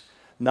is,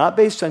 not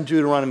based on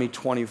Deuteronomy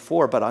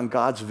 24, but on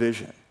God's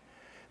vision.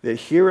 That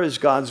here is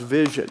God's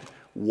vision,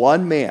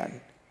 one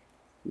man,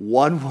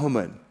 one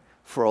woman,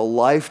 for a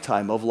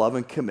lifetime of love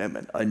and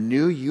commitment, a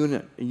new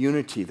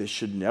unity that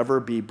should never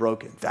be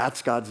broken.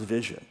 That's God's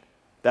vision.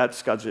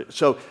 That's God's vision.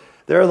 So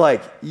they're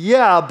like,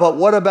 yeah, but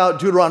what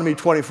about Deuteronomy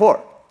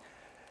 24?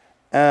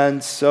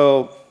 And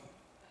so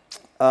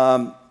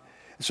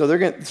they're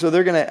going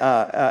to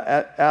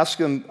ask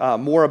him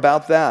more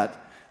about that.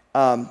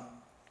 And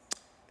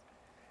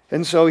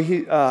so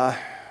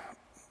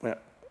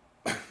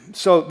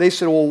so they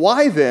said, well,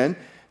 why then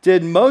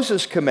did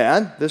Moses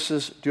command, this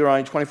is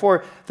Deuteronomy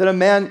 24, that a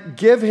man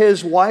give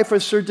his wife a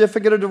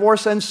certificate of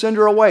divorce and send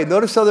her away?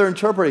 Notice how they're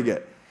interpreting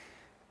it.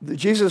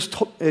 He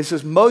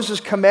says, Moses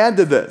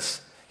commanded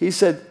this. He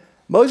said,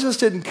 Moses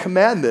didn't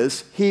command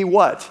this. He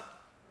what?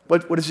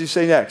 What does he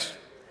say next?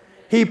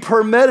 He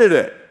permitted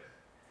it.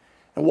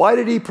 And why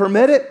did he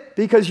permit it?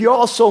 Because you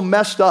all so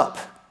messed up.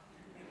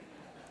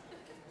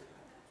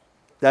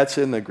 That's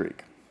in the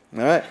Greek.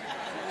 All right?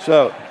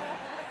 So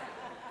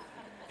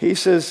he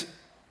says,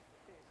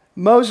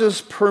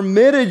 Moses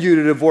permitted you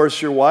to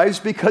divorce your wives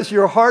because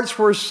your hearts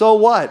were so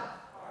what?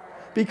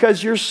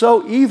 Because you're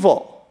so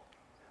evil.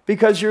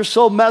 Because you're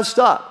so messed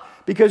up.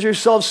 Because you're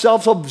so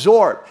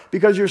self-absorbed.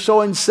 Because you're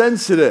so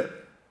insensitive.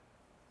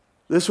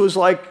 This was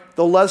like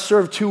the lesser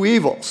of two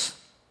evils.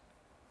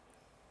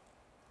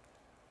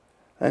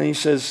 And he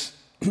says,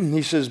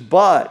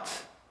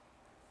 but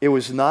it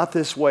was not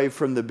this way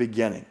from the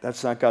beginning.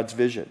 That's not God's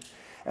vision.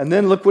 And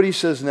then look what he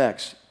says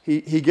next.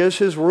 He gives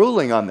his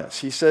ruling on this.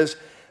 He says,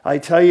 I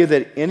tell you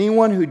that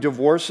anyone who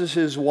divorces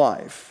his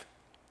wife,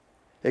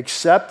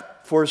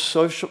 except for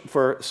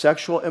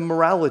sexual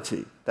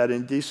immorality, that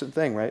indecent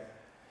thing, right?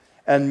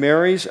 And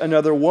marries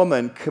another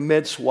woman,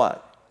 commits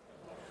what?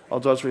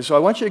 Adultery. So I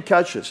want you to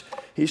catch this.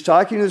 He's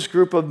talking to this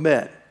group of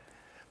men.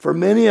 For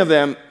many of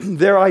them,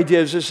 their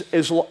idea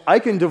is I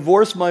can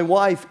divorce my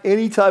wife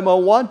anytime I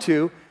want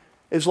to,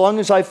 as long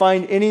as I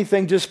find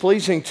anything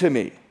displeasing to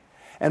me.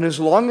 And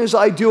as long as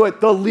I do it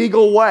the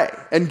legal way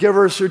and give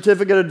her a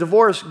certificate of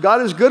divorce,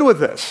 God is good with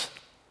this.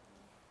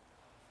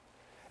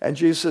 And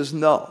Jesus says,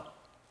 no.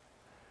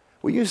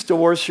 Will you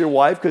divorce your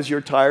wife because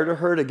you're tired of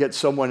her to get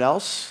someone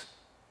else?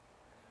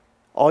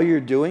 All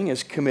you're doing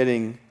is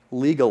committing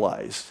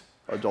legalized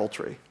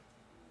adultery.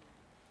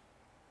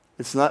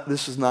 This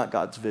is not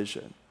God's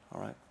vision,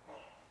 all right?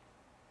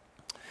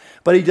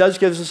 But he does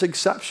give us this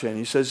exception.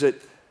 He says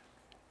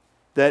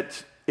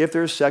that if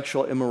there's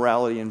sexual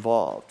immorality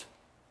involved,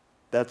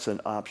 that's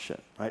an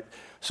option, right?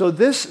 So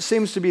this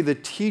seems to be the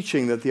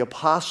teaching that the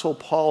Apostle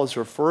Paul is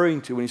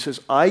referring to when he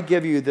says, I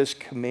give you this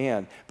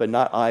command, but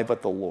not I,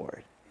 but the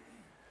Lord.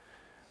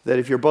 That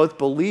if you're both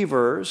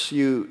believers,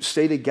 you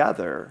stay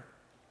together.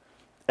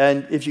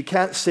 And if you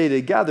can't stay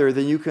together,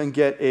 then you can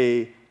get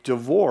a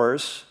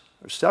divorce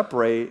or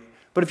separate.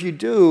 But if you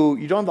do,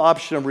 you don't have the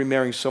option of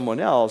remarrying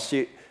someone else.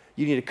 You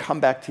need to come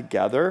back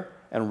together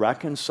and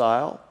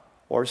reconcile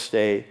or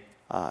stay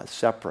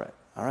separate,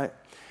 all right?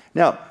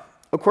 Now,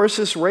 of course,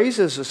 this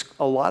raises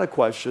a lot of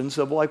questions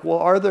of like, well,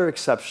 are there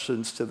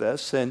exceptions to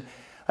this? And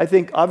I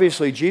think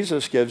obviously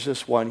Jesus gives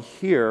us one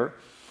here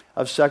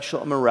of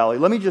sexual immorality.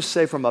 Let me just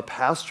say from a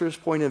pastor's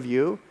point of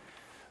view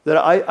that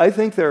I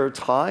think there are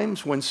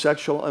times when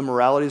sexual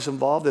immorality is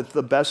involved that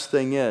the best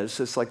thing is,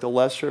 it's like the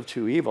lesser of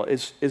two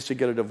evils, is to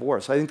get a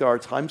divorce. I think there are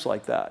times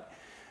like that.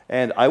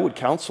 And I would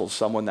counsel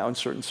someone now in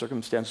certain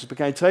circumstances. But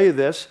can I tell you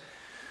this?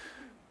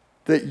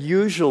 That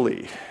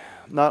usually,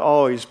 not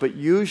always, but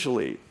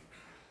usually,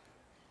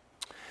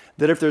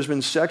 that if there's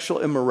been sexual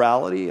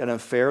immorality, an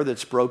affair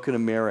that's broken a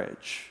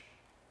marriage,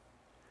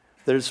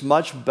 that it's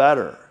much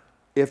better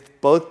if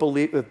both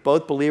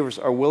believers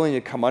are willing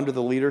to come under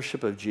the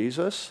leadership of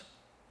Jesus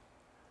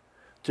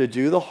to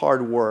do the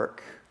hard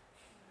work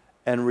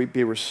and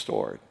be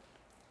restored.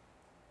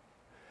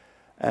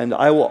 And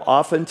I will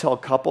often tell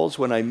couples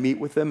when I meet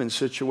with them in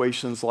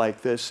situations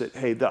like this that,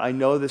 hey, I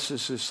know this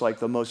is just like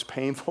the most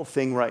painful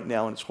thing right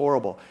now and it's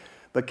horrible,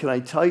 but can I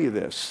tell you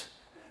this?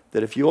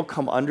 That if you will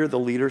come under the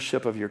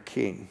leadership of your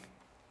King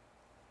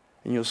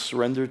and you'll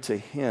surrender to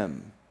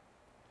Him,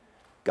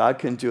 God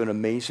can do an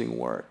amazing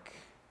work.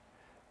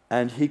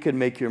 And He can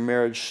make your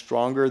marriage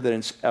stronger than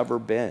it's ever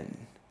been.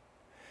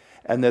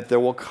 And that there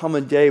will come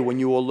a day when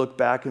you will look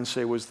back and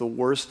say, it was the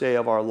worst day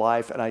of our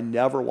life, and I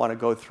never want to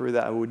go through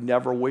that. I would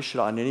never wish it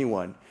on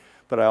anyone.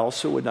 But I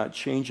also would not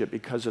change it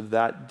because of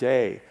that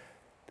day.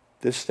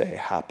 This day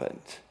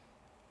happened.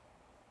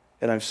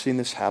 And I've seen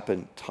this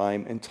happen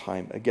time and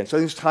time again. So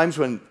there's times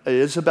when it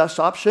is the best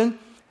option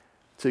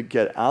to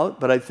get out.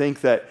 But I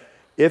think that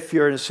if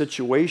you're in a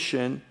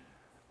situation,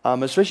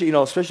 especially if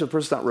the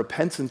person's not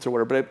repentant or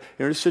whatever, but if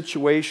you're in a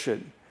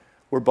situation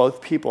where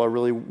both people are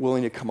really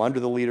willing to come under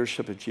the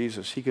leadership of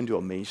Jesus, He can do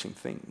amazing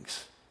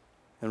things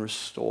and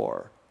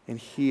restore and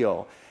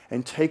heal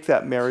and take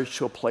that marriage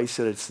to a place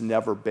that it's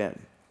never been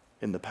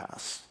in the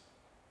past,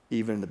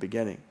 even in the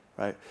beginning.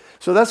 Right?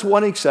 So that's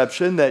one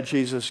exception that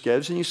Jesus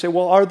gives. And you say,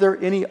 well, are there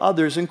any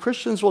others? And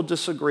Christians will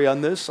disagree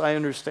on this. I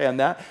understand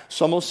that.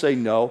 Some will say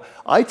no.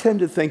 I tend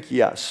to think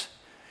yes.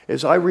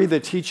 As I read the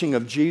teaching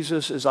of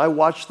Jesus, as I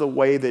watch the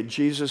way that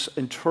Jesus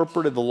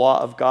interpreted the law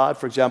of God,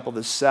 for example,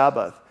 the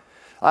Sabbath,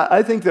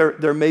 I think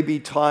there may be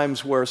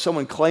times where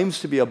someone claims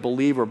to be a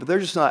believer, but they're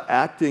just not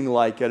acting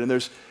like it. And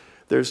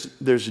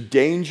there's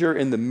danger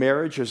in the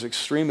marriage. There's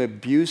extreme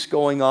abuse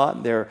going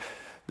on.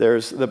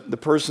 There's the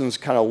person's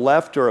kind of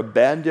left or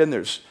abandoned.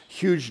 There's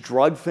huge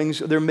drug things.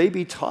 There may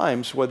be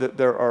times where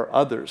there are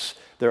others.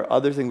 There are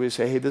other things we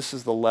say, hey, this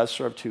is the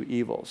lesser of two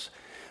evils.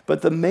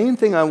 But the main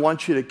thing I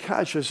want you to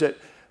catch is that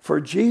for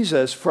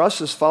Jesus, for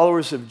us as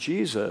followers of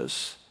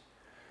Jesus,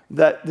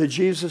 that the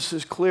Jesus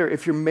is clear.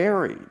 If you're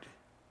married,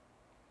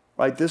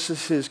 right, this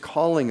is His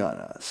calling on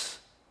us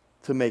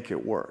to make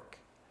it work.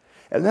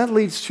 And that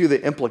leads to the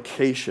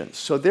implications.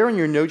 So there in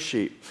your note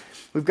sheet,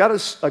 we've got a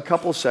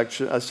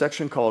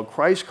section called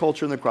Christ,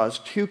 Culture, and the Cross,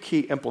 2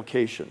 key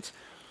implications.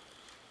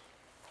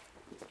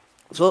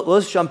 So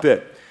let's jump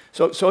in.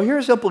 So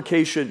here's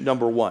implication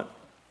number 1,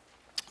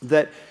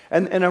 that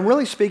And I'm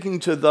really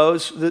speaking to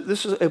those,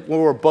 this is when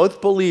we're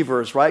both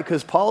believers, right?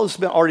 Because Paul has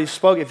already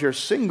spoke, if you're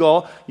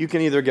single, you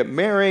can either get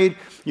married,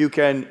 you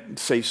can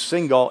say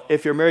single.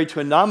 If you're married to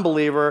a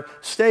non-believer,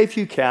 stay if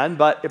you can,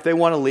 but if they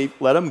want to leave,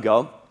 let them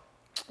go.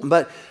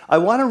 But I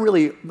want to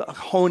really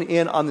hone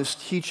in on this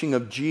teaching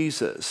of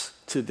Jesus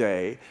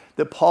today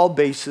that Paul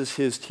bases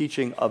his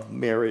teaching of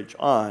marriage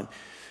on.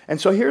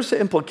 And so here's the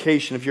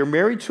implication. If you're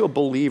married to a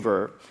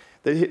believer,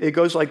 it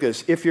goes like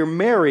this. If you're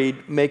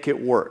married, make it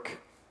work.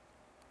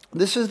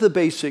 This is the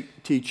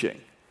basic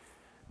teaching.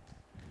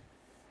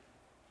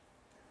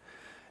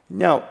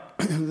 Now,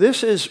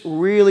 this is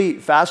really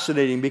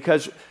fascinating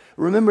because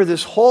remember,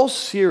 this whole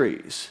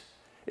series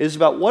is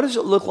about what does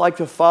it look like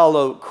to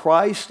follow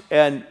Christ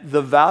and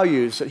the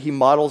values that he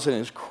models in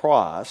his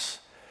cross,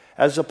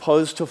 as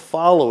opposed to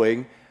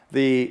following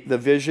the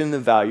vision, the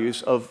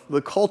values of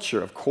the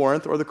culture of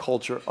Corinth or the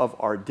culture of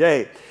our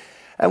day.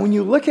 And when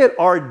you look at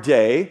our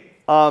day,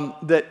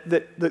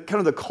 the kind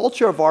of the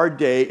culture of our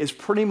day is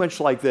pretty much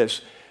like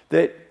this,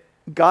 that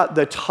God,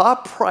 the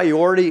top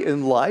priority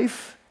in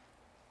life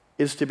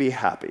is to be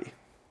happy.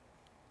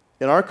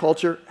 In our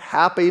culture,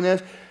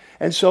 happiness.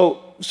 And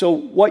so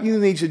what you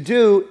need to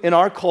do in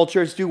our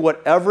culture is do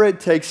whatever it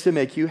takes to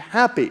make you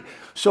happy.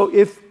 So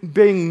if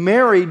being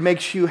married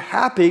makes you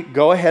happy,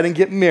 go ahead and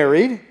get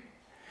married.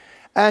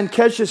 And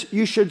catch this,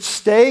 you should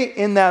stay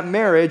in that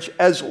marriage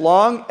as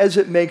long as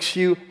it makes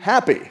you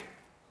happy.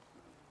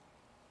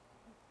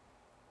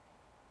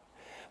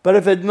 But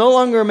if it no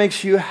longer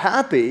makes you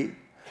happy,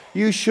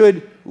 you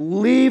should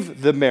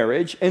leave the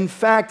marriage. In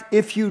fact,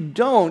 if you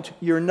don't,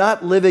 you're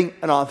not living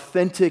an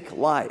authentic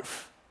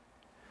life.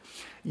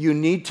 You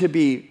need to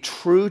be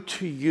true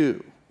to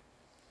you.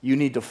 You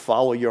need to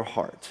follow your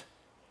heart.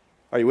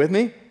 Are you with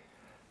me?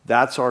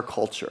 That's our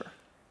culture.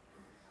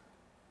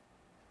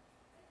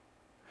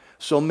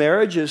 So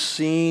marriage is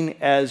seen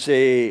as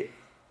a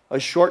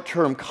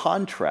short-term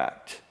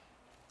contract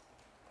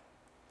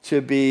to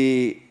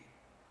be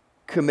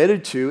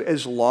committed to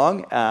as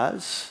long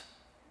as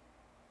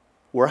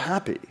we're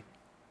happy.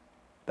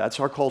 That's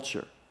our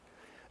culture.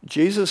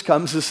 Jesus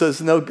comes and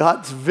says, no,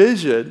 God's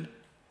vision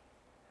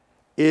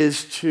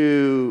is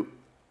to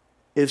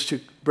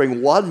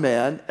bring one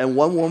man and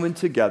one woman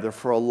together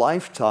for a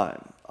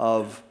lifetime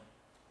of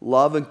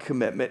love and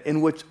commitment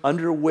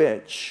under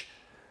which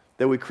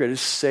that we create a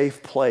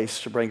safe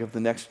place to bring up the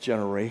next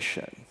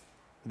generation.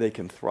 They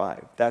can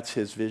thrive. That's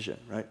his vision,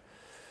 right?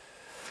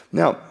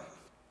 Now,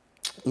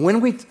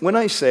 when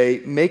I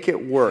say make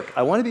it work,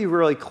 I want to be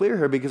really clear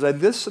here because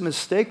this is a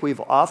mistake we've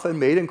often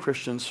made in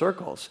Christian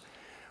circles.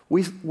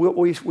 We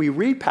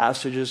read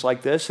passages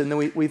like this and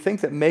then we think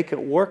that make it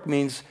work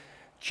means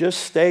just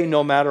stay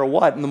no matter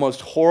what in the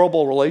most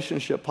horrible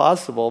relationship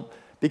possible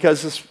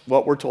because it's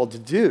what we're told to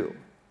do.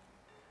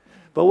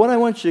 But what I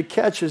want you to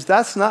catch is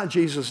that's not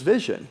Jesus'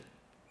 vision.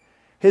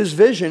 His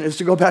vision is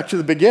to go back to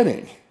the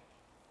beginning.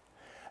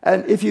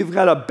 And if you've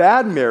got a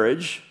bad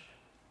marriage,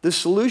 the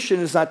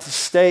solution is not to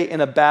stay in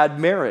a bad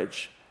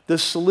marriage. The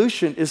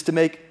solution is to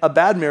make a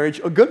bad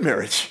marriage a good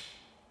marriage.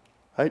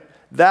 Right?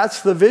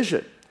 That's the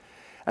vision.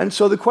 And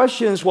so the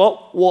question is,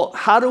 well,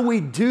 how do we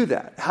do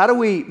that? How do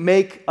we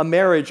make a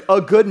marriage a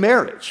good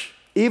marriage,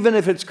 even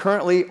if it's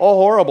currently a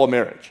horrible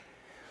marriage?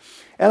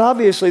 And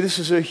obviously, this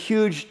is a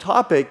huge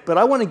topic, but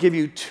I want to give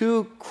you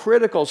two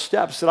critical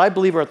steps that I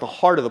believe are at the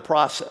heart of the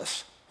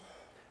process.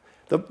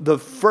 The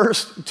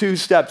first two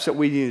steps that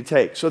we need to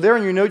take. So there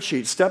in your note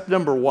sheet, step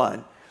number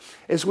one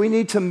is we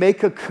need to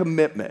make a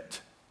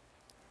commitment.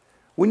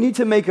 We need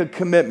to make a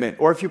commitment,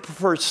 or if you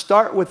prefer,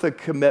 start with a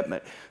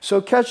commitment.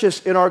 So catch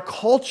this, in our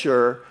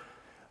culture,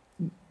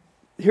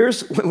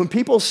 when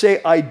people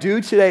say I do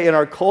today in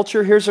our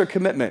culture, here's our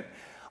commitment.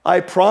 I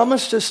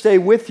promise to stay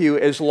with you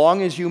as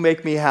long as you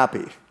make me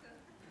happy.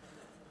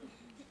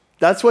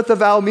 That's what the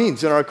vow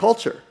means in our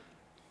culture.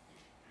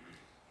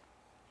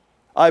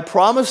 I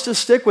promise to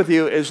stick with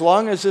you as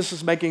long as this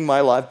is making my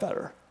life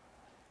better.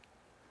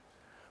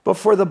 But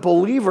for the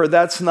believer,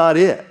 that's not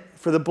it.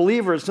 For the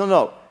believer, it's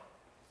no.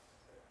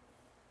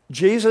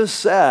 Jesus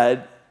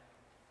said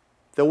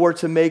that we're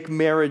to make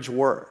marriage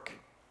work.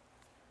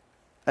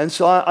 And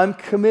so I'm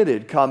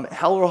committed, come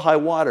hell or high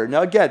water.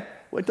 Now again,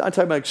 we're not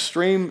talking about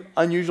extreme,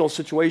 unusual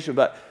situation,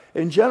 but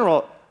in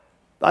general,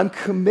 I'm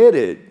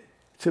committed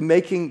to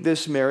making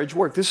this marriage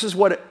work. This is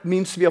what it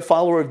means to be a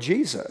follower of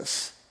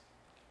Jesus.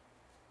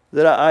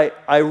 That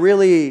I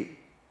really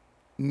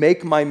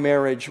make my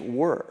marriage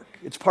work.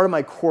 It's part of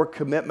my core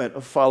commitment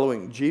of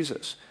following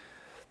Jesus.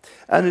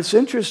 And it's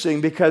interesting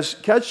because,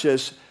 catch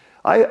this,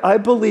 I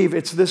believe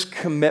it's this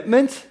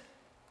commitment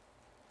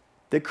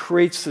that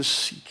creates the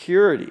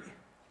security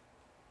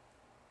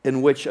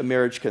in which a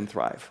marriage can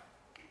thrive.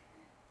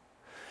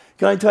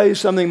 Can I tell you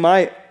something?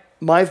 My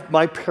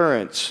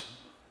parents,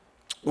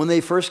 when they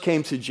first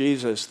came to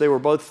Jesus, they were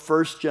both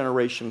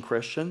first-generation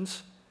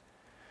Christians,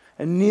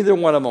 and neither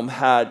one of them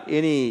had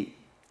any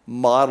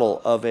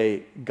model of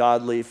a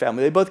godly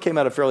family. They both came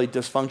out of fairly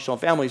dysfunctional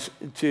families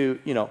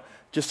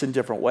just in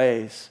different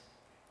ways.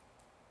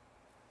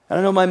 And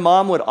I know my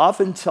mom would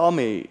often tell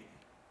me,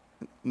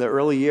 in the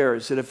early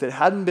years that if it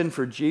hadn't been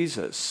for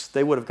Jesus,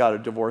 they would have got a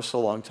divorce a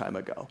long time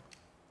ago.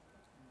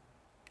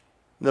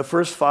 The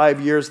first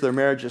 5 years of their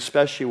marriage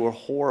especially were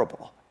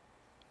horrible.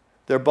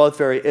 They're both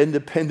very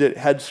independent,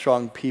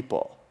 headstrong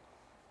people.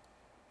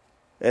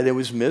 And it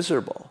was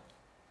miserable.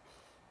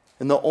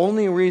 And the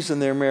only reason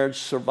their marriage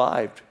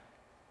survived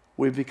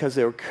was because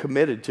they were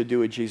committed to do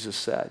what Jesus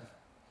said.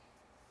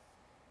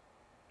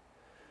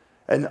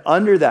 And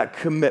under that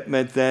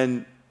commitment,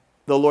 then,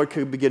 the Lord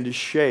could begin to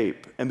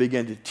shape and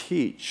begin to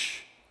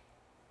teach.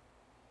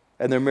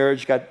 And their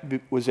marriage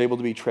was able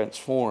to be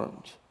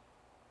transformed.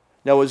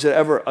 Now, was it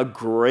ever a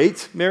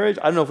great marriage?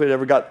 I don't know if it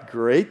ever got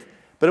great,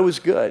 but it was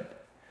good.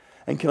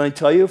 And can I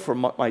tell you, for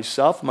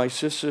myself, my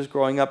sisters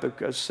growing up, it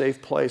was a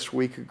safe place where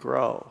we could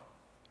grow.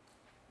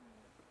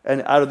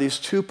 And out of these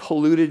two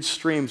polluted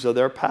streams of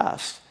their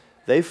past,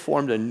 they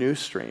formed a new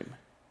stream,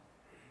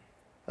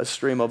 a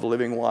stream of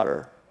living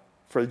water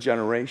for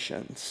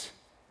generations.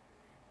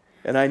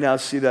 And I now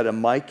see that in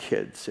my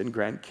kids and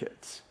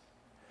grandkids.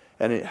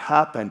 And it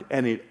happened,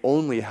 and it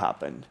only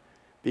happened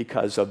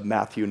because of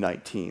Matthew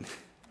 19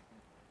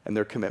 and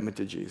their commitment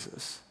to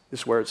Jesus.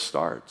 This is where it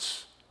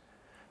starts.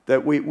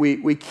 That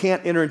we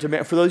can't enter into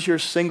marriage. For those who are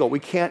single, we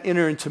can't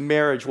enter into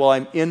marriage, well,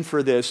 I'm in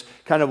for this.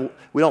 Kind of,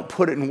 we don't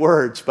put it in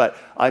words, but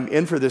I'm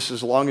in for this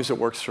as long as it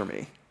works for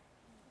me.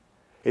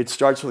 It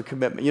starts with a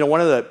commitment. You know,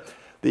 one of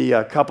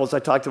the couples I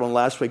talked about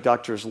last week,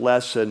 Doctors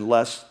Les and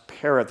Les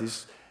Parrott,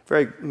 these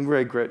very,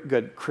 very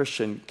good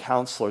Christian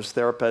counselors,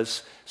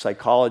 therapists,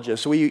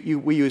 psychologists. So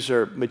we use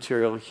their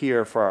material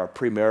here for our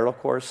premarital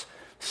course,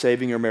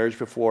 Saving Your Marriage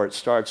Before It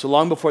Starts. So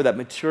long before that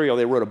material,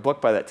 they wrote a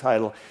book by that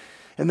title.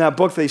 In that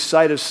book, they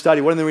cite a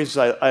study. One of the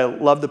reasons I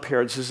love the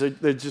Parrots is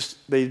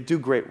they do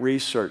great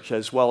research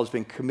as well as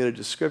being committed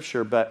to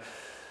Scripture. But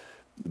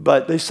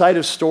they cite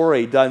a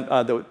story done,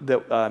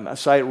 a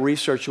site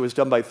research that was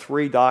done by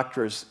 3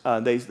 doctors.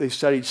 They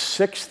studied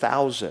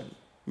 6,000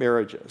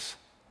 marriages,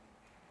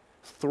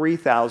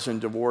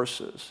 3,000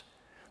 divorces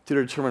to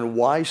determine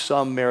why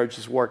some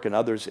marriages work and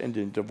others end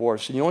in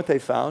divorce. And you know what they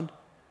found?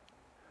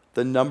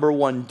 The number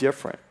one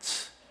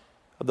difference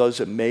of those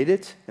that made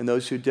it and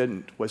those who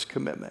didn't was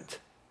commitment.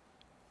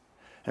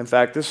 In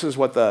fact, this is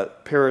what the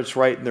Parrots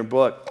write in their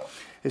book.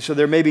 And so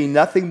there may be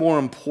nothing more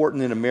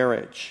important in a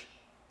marriage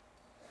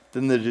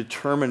than the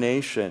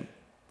determination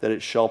that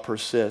it shall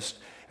persist.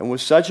 And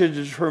with such a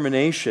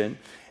determination,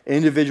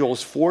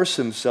 individuals force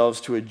themselves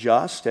to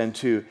adjust and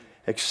to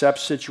accept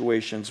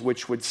situations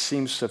which would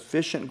seem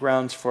sufficient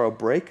grounds for a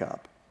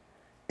breakup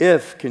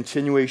if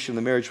continuation of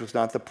the marriage was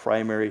not the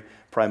primary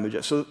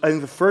objective. So I think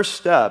the first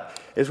step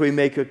is we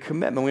make a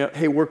commitment.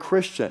 Hey, we're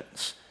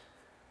Christians.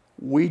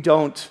 We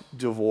don't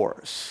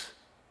divorce.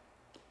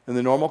 In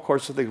the normal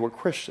course of things, we're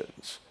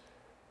Christians.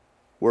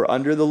 We're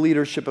under the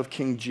leadership of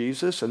King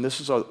Jesus, and this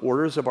is the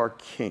orders of our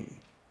King.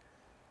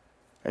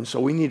 And so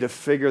we need to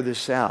figure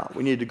this out.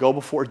 We need to go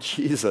before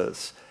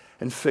Jesus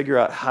and figure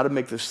out how to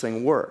make this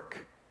thing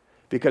work.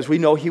 Because we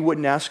know he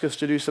wouldn't ask us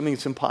to do something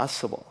that's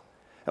impossible.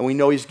 And we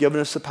know he's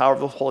given us the power of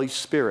the Holy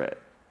Spirit.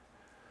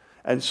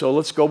 And so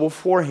let's go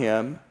before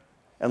him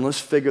and let's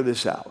figure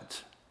this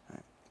out.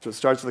 So it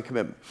starts with a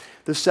commitment.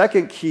 The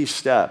second key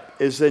step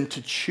is then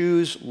to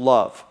choose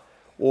love,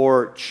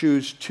 or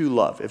choose to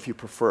love if you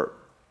prefer.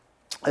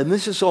 And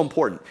this is so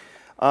important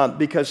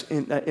because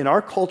in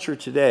our culture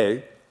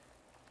today,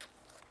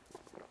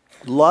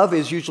 love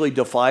is usually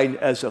defined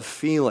as a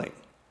feeling.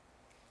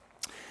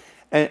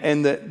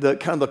 And the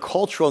kind of the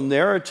cultural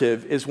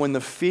narrative is when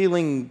the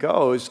feeling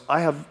goes,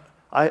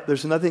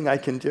 there's nothing I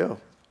can do.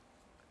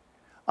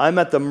 I'm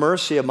at the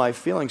mercy of my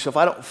feelings. So if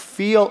I don't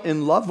feel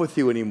in love with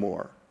you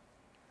anymore,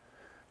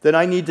 then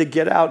I need to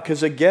get out,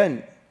 because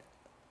again,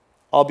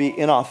 I'll be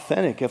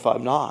inauthentic if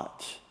I'm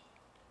not.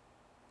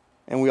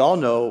 And we all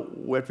know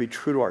we have to be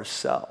true to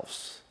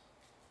ourselves.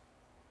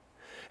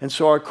 And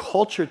so our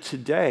culture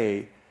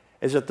today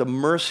is at the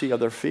mercy of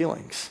their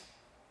feelings.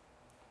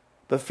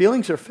 But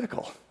feelings are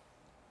fickle.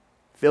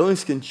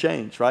 Feelings can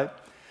change, right?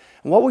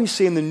 And what we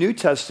see in the New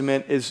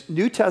Testament is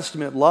New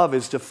Testament love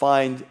is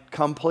defined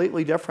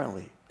completely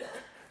differently.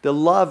 The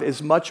love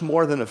is much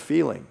more than a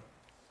feeling.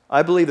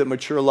 I believe that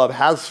mature love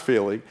has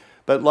feeling,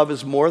 but love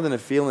is more than a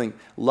feeling.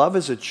 Love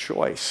is a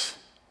choice.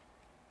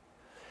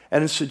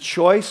 And it's a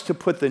choice to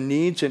put the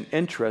needs and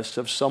interests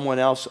of someone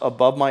else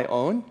above my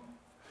own.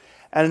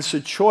 And it's a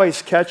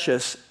choice, catch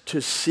us,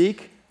 to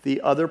seek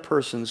the other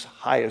person's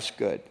highest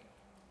good.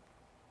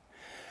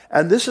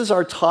 And this is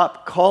our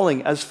top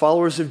calling as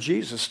followers of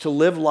Jesus, to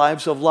live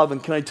lives of love.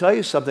 And can I tell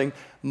you something?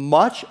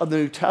 Much of the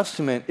New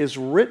Testament is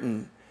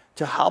written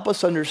to help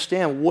us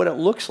understand what it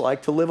looks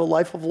like to live a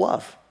life of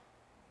love.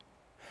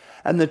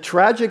 And the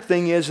tragic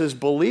thing is, as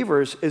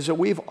believers, is that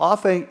we've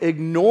often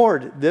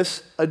ignored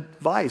this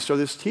advice or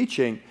this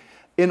teaching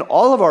in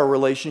all of our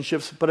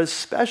relationships, but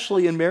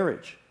especially in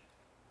marriage.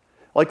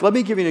 Like, let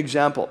me give you an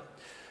example.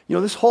 You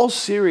know, this whole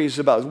series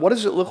about what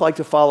does it look like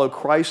to follow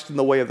Christ in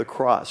the way of the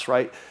cross,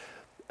 right?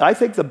 I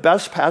think the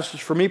best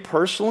passage for me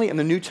personally in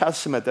the New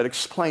Testament that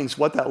explains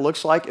what that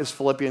looks like is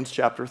Philippians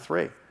chapter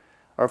 3.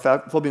 or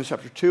Philippians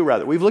chapter 2,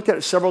 rather. We've looked at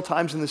it several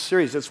times in this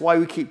series. That's why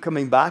we keep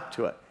coming back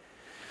to it.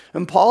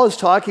 And Paul is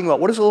talking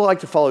about what does it look like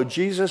to follow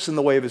Jesus in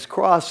the way of his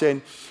cross,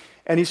 and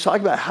he's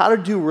talking about how to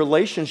do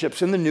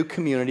relationships in the new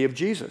community of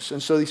Jesus.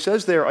 And so he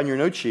says there on your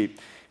note sheet,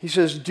 he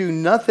says, do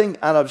nothing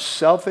out of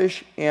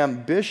selfish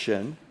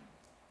ambition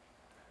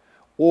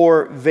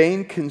or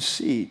vain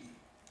conceit,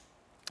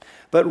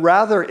 but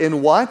rather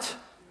in what?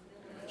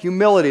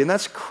 Humility. And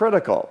that's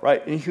critical,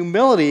 right? In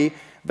humility,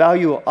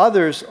 value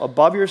others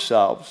above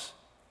yourselves,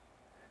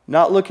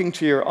 not looking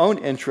to your own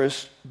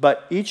interests,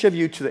 but each of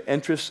you to the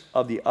interests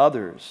of the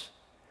others.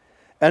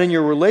 And in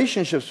your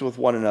relationships with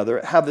one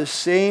another, have the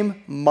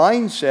same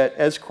mindset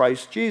as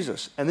Christ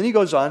Jesus. And then he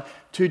goes on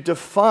to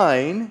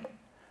define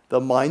the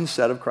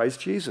mindset of Christ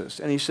Jesus.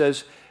 And he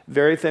says,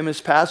 very famous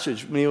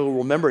passage, many will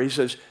remember, he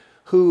says,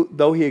 who,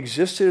 though he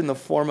existed in the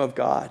form of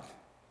God,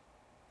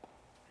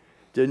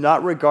 did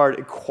not regard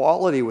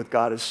equality with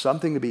God as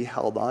something to be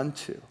held on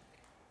to,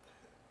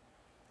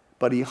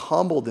 but he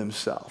humbled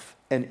himself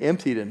and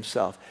emptied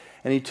himself,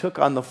 and he took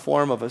on the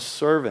form of a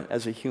servant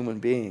as a human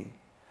being.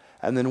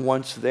 And then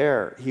once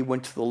there, he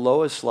went to the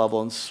lowest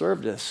level and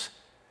served us,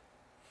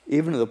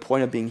 even to the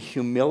point of being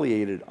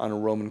humiliated on a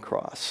Roman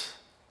cross.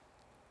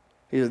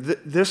 He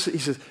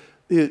says,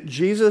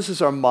 Jesus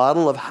is our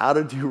model of how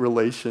to do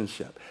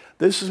relationship.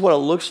 This is what it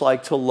looks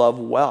like to love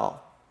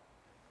well.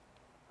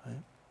 Right?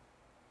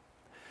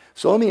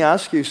 So let me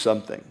ask you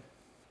something.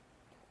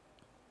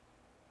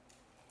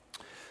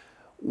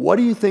 What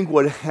do you think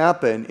would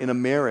happen in a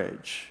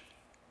marriage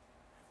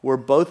where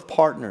both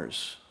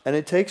partners, and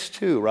it takes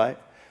two, right?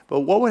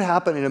 But what would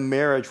happen in a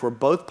marriage where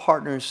both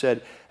partners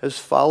said, as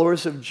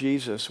followers of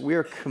Jesus, we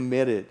are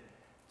committed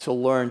to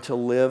learn to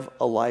live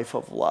a life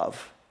of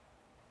love?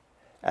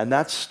 And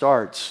that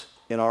starts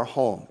in our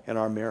home, in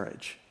our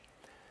marriage.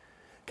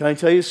 Can I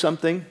tell you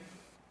something?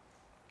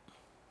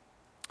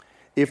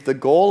 If the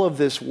goal of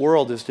this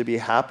world is to be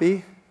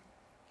happy,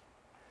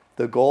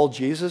 the goal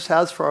Jesus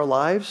has for our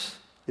lives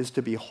is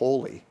to be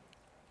holy,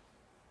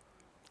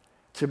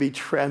 to be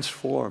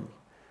transformed,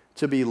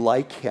 to be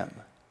like him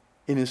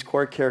in his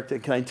core character.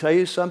 Can I tell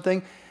you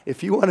something?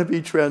 If you want to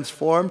be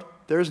transformed,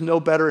 there's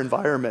no better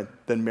environment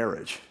than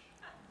marriage.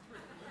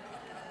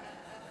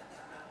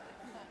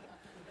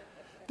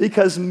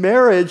 Because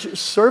marriage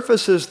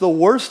surfaces the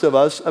worst of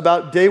us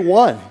about day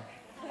one,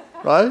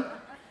 right?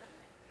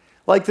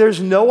 Like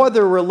there's no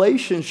other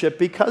relationship,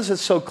 because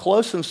it's so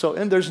close and so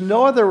in, there's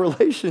no other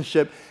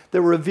relationship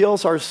that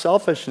reveals our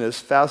selfishness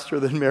faster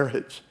than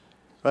marriage,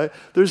 right?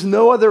 There's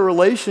no other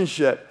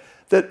relationship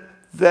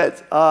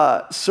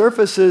that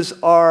surfaces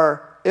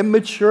our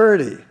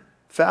immaturity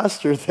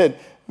faster than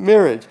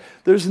marriage.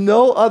 There's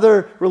no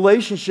other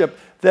relationship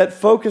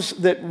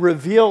that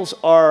reveals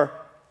our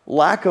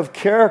lack of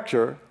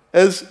character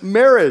as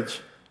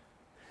marriage.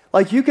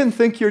 Like you can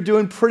think you're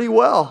doing pretty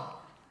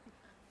well.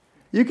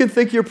 You can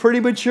think you're pretty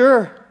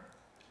mature.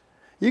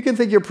 You can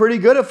think you're pretty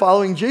good at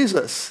following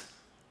Jesus.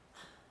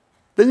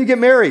 Then you get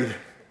married.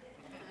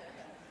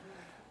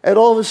 And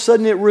all of a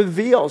sudden it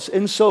reveals.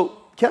 And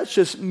so, catch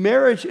this,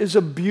 marriage is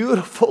a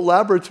beautiful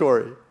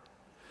laboratory.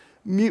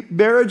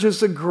 Marriage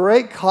is a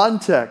great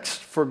context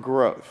for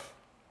growth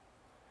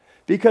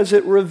because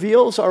it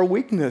reveals our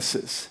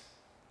weaknesses.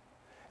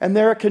 And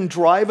there it can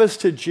drive us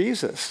to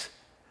Jesus.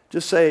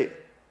 Just say,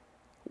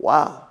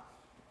 wow,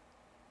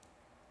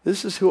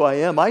 this is who I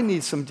am. I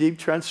need some deep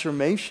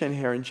transformation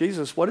here. And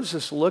Jesus, what does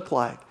this look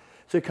like?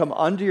 To come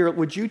under your,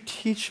 would you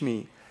teach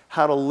me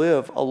how to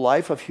live a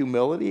life of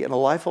humility and a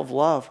life of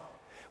love?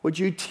 Would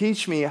you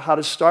teach me how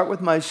to start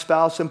with my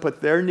spouse and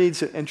put their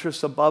needs and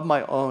interests above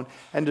my own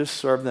and to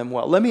serve them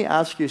well? Let me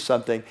ask you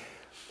something.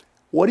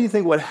 What do you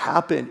think would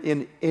happen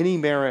in any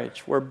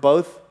marriage where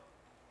both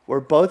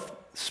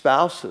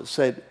spouses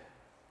said,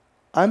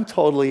 I'm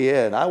totally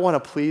in. I want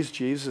to please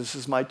Jesus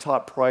as my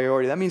top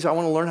priority. That means I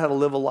want to learn how to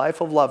live a life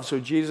of love. So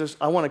Jesus,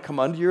 I want to come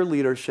under your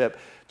leadership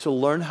to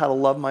learn how to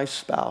love my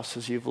spouse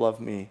as you've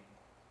loved me.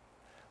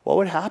 What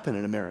would happen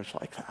in a marriage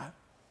like that?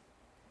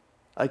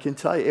 I can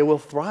tell you, it will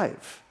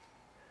thrive.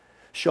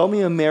 Show me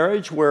a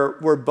marriage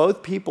where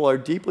both people are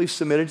deeply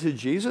submitted to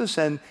Jesus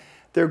and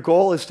their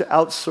goal is to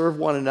outserve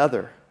one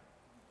another.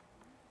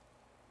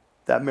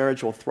 That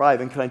marriage will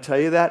thrive. And can I tell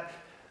you that?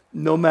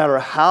 No matter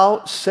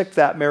how sick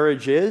that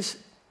marriage is,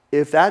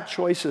 if that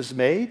choice is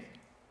made,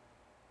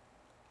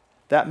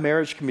 that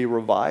marriage can be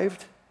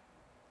revived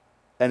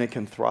and it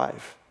can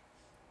thrive.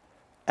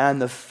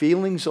 And the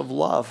feelings of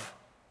love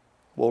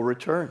will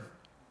return.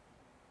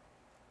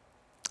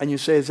 And you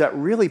say, is that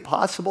really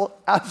possible?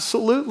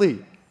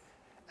 Absolutely.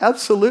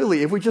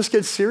 Absolutely. If we just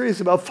get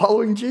serious about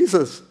following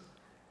Jesus.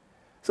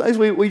 Sometimes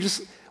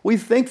we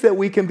think that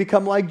we can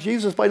become like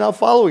Jesus by not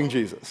following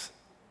Jesus.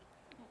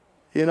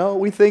 You know,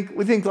 we think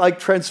like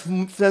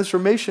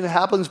transformation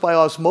happens by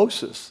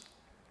osmosis.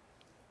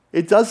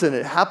 It doesn't.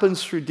 It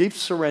happens through deep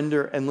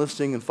surrender and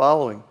listening and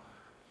following.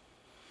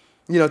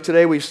 You know,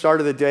 today we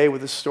started the day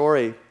with a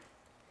story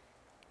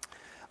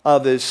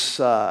of this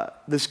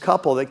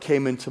couple that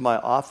came into my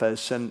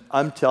office, and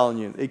I'm telling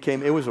you,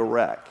 it was a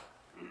wreck.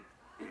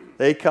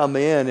 They come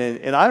in,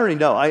 and I already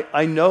know.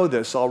 I know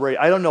this already.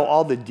 I don't know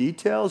all the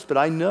details, but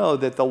I know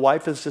that the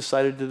wife has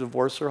decided to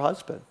divorce her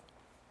husband.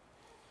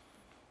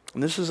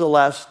 And this is a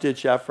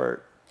last-ditch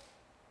effort.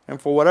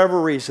 And for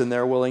whatever reason,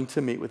 they're willing to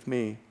meet with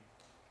me,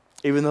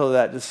 even though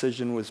that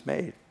decision was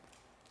made.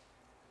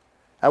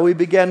 As I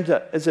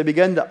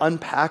began to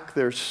unpack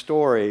their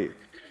story,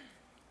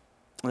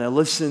 and I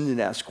listened and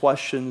asked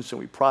questions,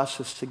 and we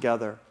processed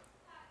together,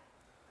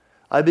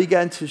 I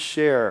began to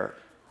share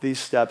these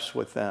steps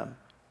with them.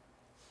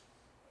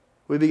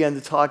 We began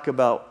to talk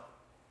about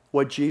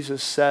what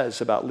Jesus says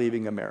about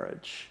leaving a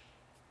marriage,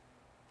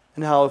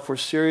 and how if we're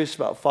serious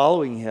about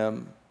following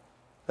him,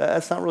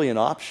 that's not really an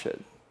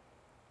option.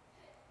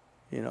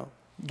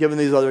 Given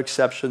these other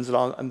exceptions and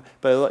all,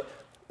 but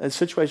in a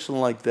situation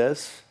like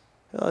this,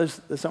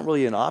 that's not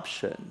really an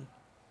option.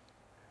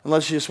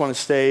 Unless you just want to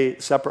stay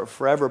separate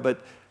forever, but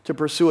to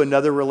pursue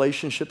another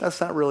relationship, that's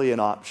not really an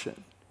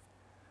option.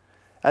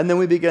 And then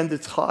we began to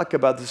talk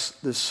about this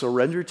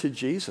surrender to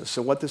Jesus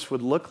and what this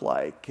would look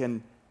like.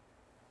 And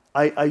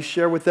I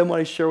share with them what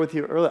I shared with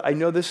you earlier. I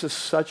know this is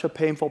such a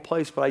painful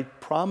place, but I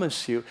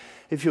promise you,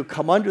 if you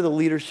come under the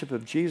leadership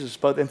of Jesus,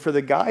 and for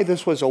the guy,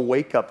 this was a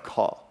wake-up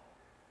call.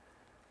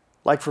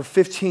 Like for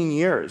 15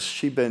 years,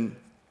 she'd been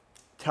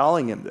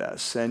telling him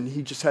this, and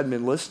he just hadn't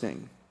been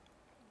listening.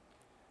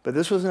 But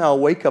this was now a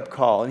wake-up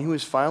call, and he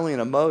was finally in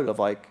a mode of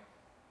like,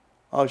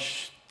 I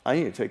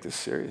need to take this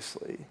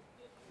seriously.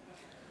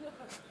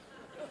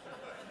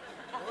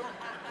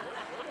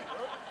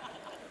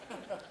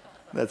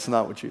 That's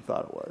not what you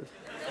thought it was.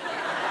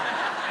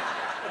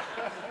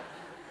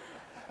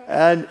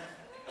 And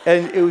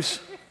it was,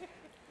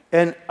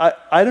 and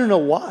I don't know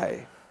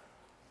why,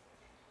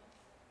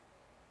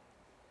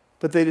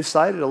 but they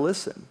decided to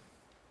listen.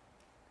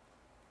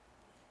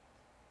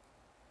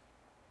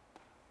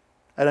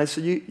 And I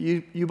said,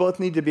 you both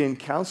need to be in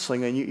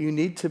counseling, and you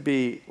need to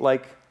be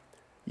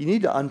you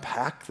need to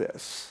unpack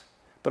this.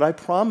 But I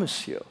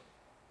promise you,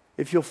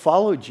 if you'll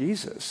follow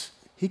Jesus,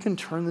 he can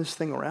turn this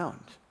thing around.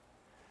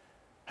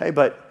 Hey,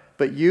 but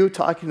you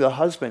talking to the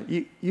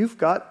husband, you've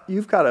got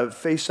to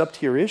face up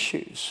to your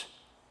issues.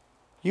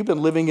 You've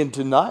been living in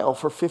denial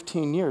for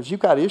 15 years. You've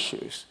got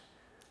issues.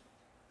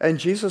 And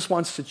Jesus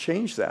wants to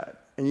change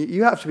that. And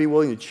you have to be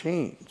willing to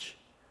change.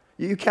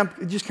 You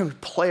just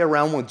can't play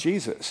around with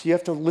Jesus. You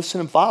have to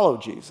listen and follow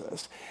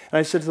Jesus. And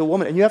I said to the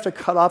woman, and you have to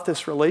cut off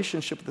this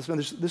relationship with this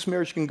man. This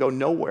marriage can go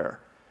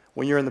nowhere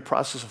when you're in the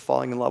process of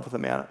falling in love with a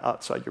man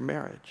outside your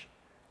marriage.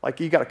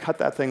 You got to cut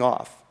that thing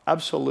off.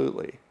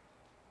 Absolutely.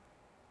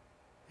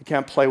 You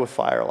can't play with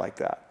fire like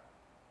that.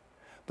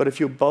 But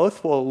if you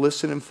both will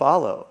listen and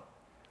follow,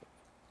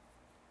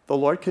 the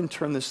Lord can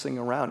turn this thing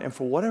around. And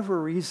for whatever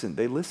reason,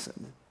 they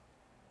listened.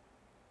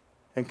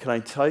 And can I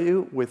tell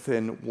you,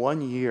 within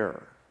 1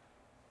 year,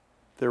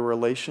 their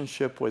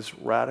relationship was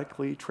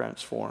radically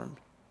transformed.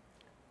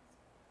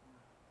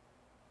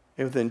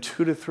 And within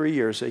 2 to 3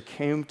 years, they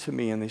came to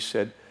me and they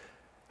said,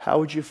 how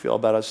would you feel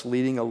about us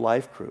leading a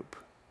life group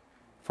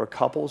for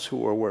couples who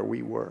were where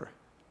we were?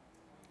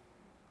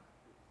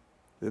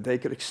 That they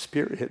could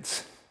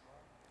experience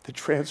the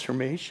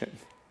transformation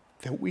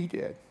that we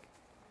did.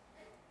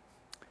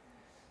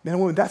 Men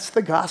and women, that's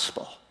the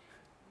gospel.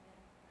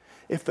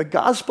 If the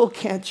gospel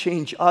can't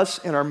change us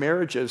in our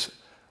marriages,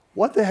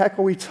 what the heck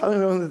are we telling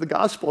them that the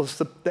gospel is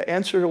the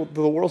answer to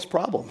the world's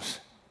problems?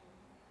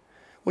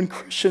 When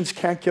Christians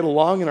can't get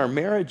along in our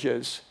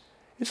marriages,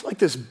 it's like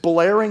this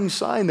blaring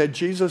sign that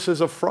Jesus is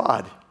a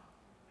fraud.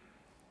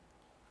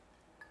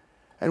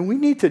 And we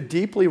need to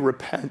deeply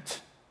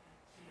repent.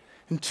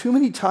 And too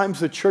many times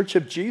the church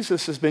of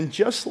Jesus has been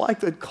just like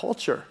the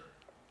culture.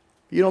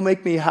 You don't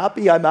make me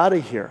happy, I'm out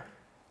of here.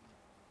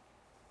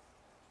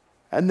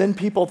 And then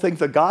people think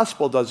the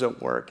gospel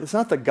doesn't work. It's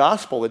not the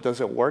gospel that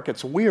doesn't work,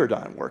 it's we're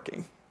not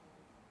working.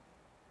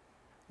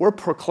 We're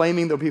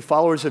proclaiming that we be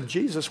followers of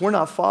Jesus. We're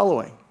not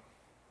following.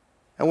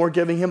 And we're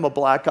giving him a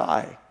black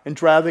eye and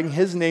dragging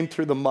his name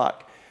through the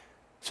muck,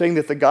 saying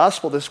that the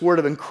gospel, this word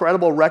of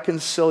incredible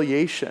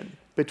reconciliation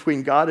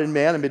between God and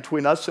man and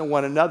between us and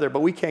one another, but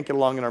we can't get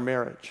along in our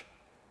marriage.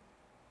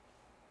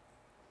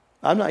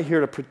 I'm not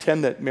here to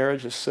pretend that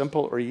marriage is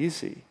simple or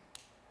easy,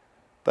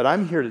 but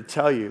I'm here to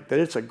tell you that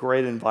it's a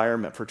great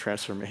environment for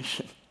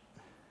transformation.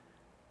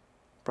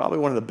 Probably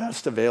one of the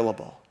best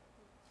available.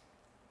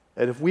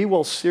 And if we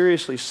will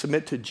seriously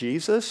submit to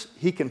Jesus,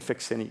 he can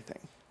fix anything.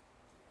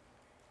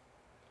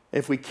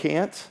 If we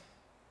can't,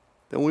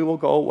 then we will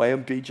go away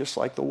and be just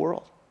like the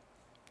world.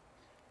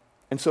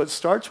 And so it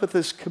starts with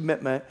this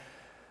commitment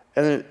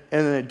and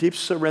a deep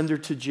surrender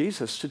to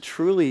Jesus to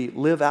truly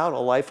live out a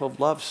life of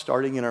love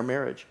starting in our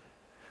marriage.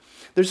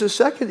 There's a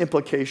second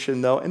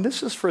implication, though, and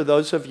this is for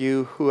those of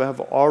you who have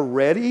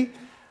already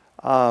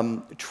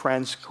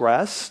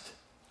transgressed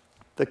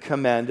the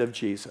command of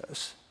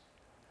Jesus.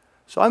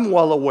 So I'm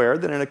well aware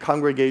that in a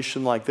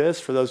congregation like this,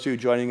 for those of you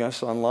joining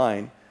us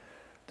online,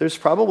 there's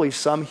probably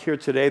some here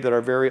today that are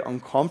very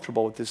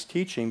uncomfortable with this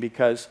teaching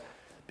because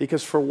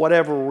because for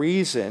whatever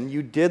reason,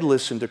 you did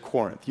listen to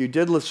Corinth. You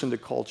did listen to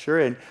culture,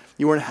 and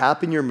you weren't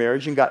happy in your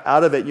marriage and got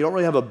out of it. You don't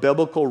really have a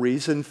biblical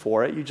reason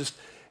for it. It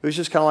was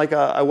just kind of like,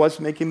 I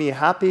wasn't making me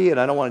happy, and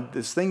I don't want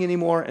this thing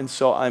anymore, and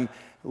so I'm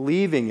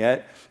leaving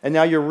it. And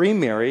now you're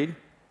remarried,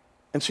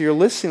 and so you're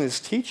listening to this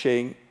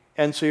teaching,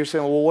 and so you're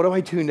saying, well, what do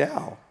I do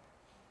now?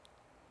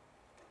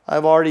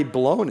 I've already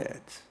blown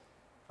it.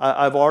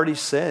 I've already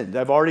sinned.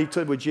 What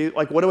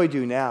do I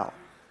do now?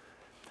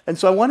 And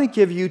so I want to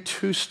give you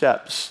 2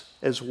 steps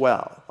as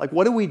well. Like,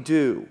 what do we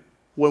do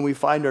when we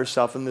find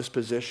ourselves in this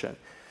position?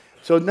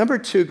 So number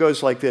 2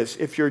 goes like this.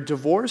 If you're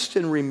divorced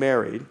and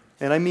remarried,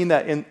 and I mean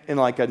that in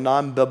like a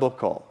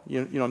non-biblical,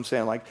 you know what I'm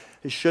saying? Like,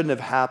 it shouldn't have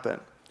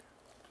happened.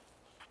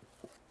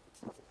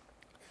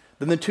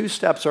 Then the 2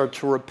 steps are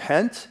to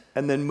repent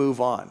and then move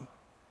on.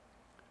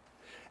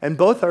 And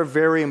both are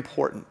very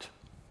important.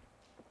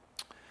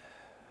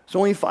 So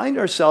when we find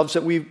ourselves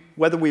that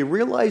whether we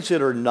realize it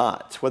or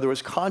not, whether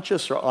it's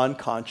conscious or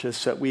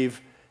unconscious, that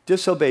we've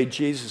disobeyed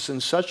Jesus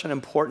in such an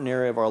important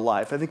area of our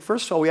life, I think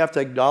first of all we have to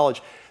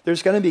acknowledge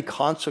there's going to be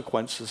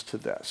consequences to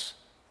this.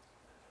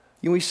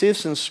 We see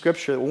this in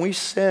Scripture, that when we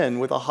sin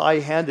with a high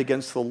hand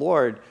against the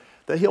Lord,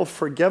 that He'll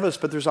forgive us,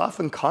 but there's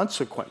often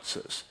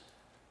consequences.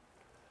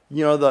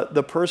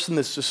 The person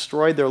that's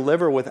destroyed their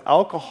liver with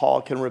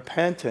alcohol can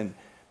repent and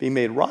be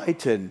made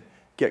right and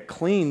get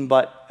clean,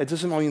 but it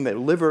doesn't mean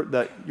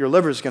that your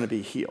liver is going to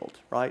be healed,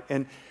 right?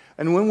 And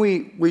when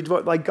we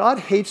like, God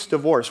hates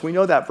divorce. We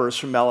know that verse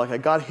from Malachi.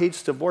 God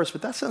hates divorce,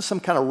 but that's not some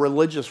kind of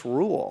religious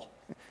rule.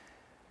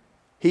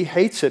 He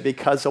hates it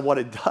because of what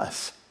it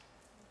does,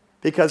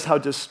 because how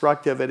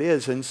destructive it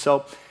is. And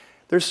so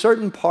there's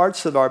certain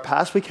parts of our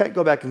past, we can't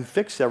go back and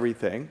fix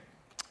everything.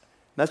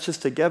 That's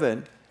just a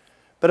given.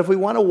 But if we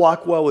want to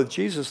walk well with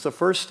Jesus, the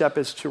first step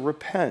is to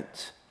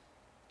repent.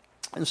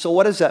 And so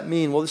what does that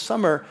mean? Well, this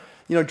summer,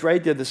 Dre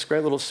did this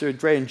great little series.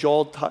 Dre and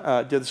Joel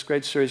did this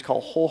great series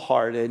called Whole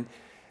Heart. And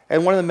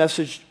one of the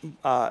messages,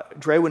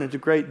 Dre went into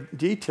great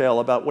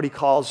detail about what he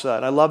calls,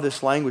 and I love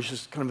this language,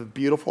 this kind of a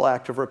beautiful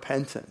act of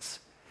repentance.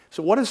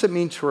 So what does it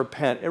mean to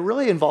repent? It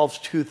really involves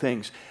 2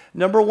 things.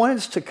 Number 1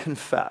 is to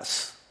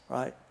confess,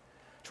 right?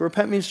 To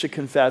repent means to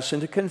confess.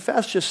 And to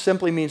confess just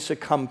simply means to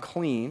come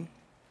clean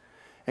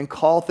and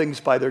call things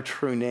by their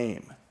true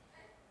name.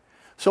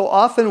 So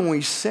often when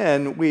we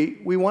sin,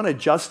 we want to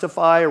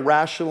justify,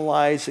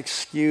 rationalize,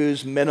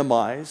 excuse,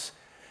 minimize.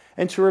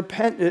 And to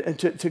repent,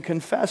 to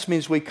confess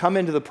means we come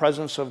into the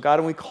presence of God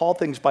and we call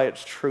things by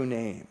its true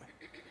name.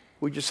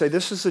 We just say,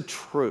 this is the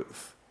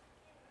truth.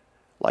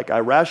 Like, I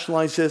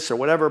rationalize this or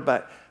whatever,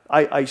 but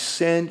I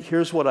sinned,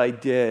 here's what I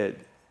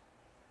did.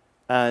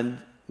 And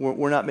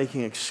we're not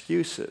making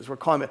excuses. We're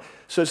calling it.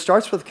 So it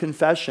starts with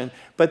confession,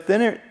 but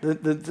then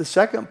the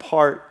second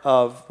part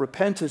of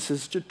repentance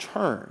is to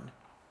turn.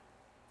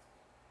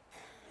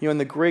 In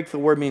the Greek, the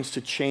word means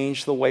to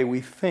change the way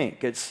we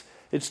think. It's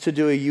to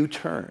do a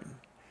U-turn.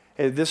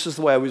 And this is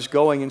the way I was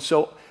going. And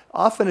so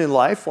often in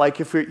life, like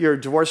if you're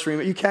divorced,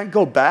 you can't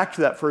go back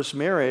to that first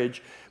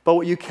marriage, but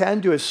what you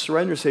can do is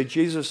surrender, say,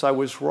 Jesus, I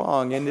was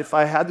wrong. And if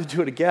I had to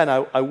do it again,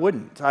 I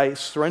wouldn't. I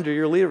surrender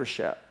your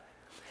leadership.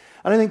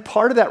 And I think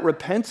part of that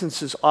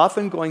repentance is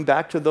often going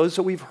back to those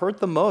that we've hurt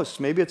the most.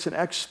 Maybe it's an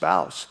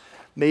ex-spouse.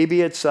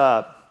 Maybe it's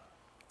our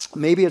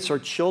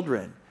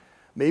children.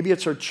 Maybe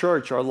it's our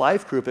church, our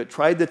life group that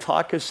tried to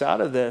talk us out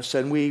of this,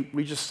 and we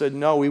just said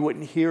no, we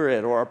wouldn't hear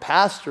it, or our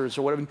pastors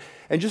or whatever.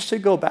 And just to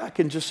go back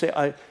and just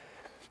say,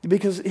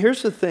 because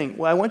here's the thing,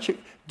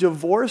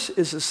 divorce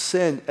is a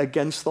sin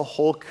against the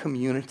whole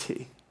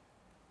community.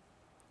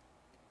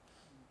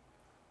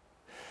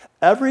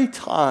 Every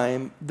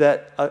time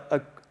that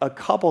a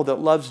couple that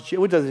loves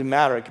Jesus, it doesn't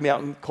matter, it can be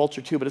out in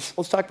culture too, but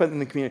let's talk about it in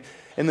the community.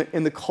 In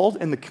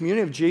the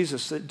community of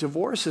Jesus,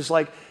 divorce is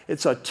like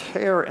it's a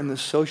tear in the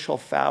social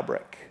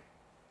fabric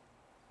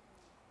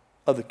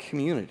of the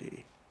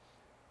community.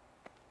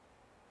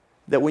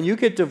 That when you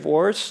get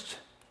divorced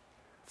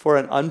for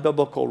an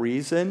unbiblical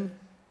reason,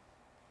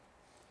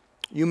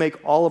 you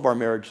make all of our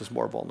marriages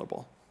more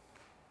vulnerable.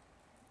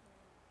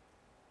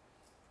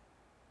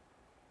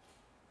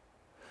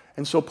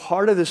 And so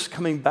part of this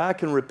coming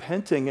back and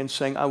repenting and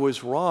saying, I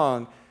was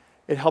wrong,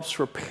 it helps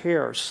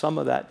repair some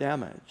of that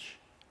damage.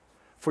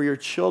 For your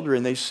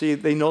children,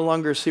 they no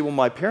longer see, well,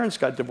 my parents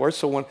got divorced,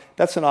 so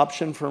that's an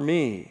option for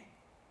me.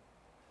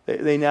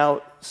 They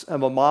now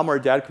have a mom or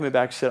a dad coming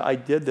back and said, I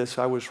did this,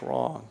 I was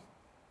wrong.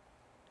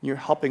 You're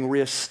helping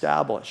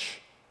reestablish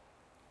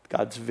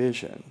God's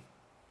vision,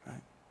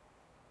 right,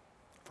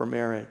 for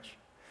marriage.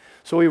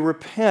 So we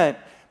repent,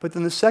 but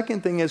then the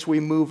second thing is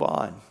we move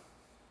on.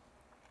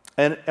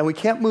 And we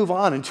can't move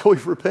on until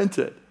we've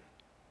repented.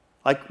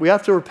 Like, we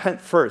have to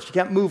repent first. You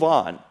can't move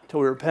on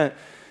until we repent.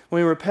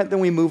 When we repent, then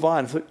we move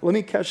on. So let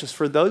me catch this.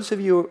 For those of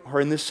you who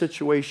are in this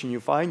situation, you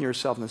find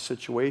yourself in this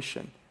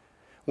situation,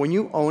 when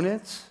you own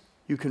it,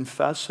 you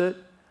confess it,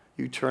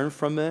 you turn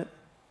from it,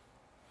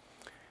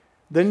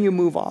 then you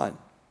move on.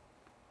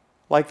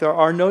 Like, there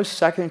are no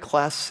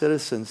second-class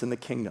citizens in the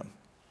kingdom.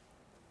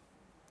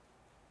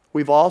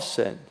 We've all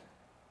sinned.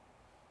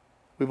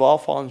 We've all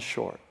fallen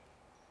short.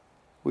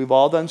 We've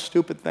all done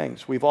stupid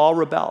things. We've all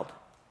rebelled.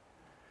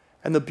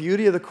 And the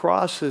beauty of the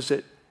cross is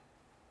that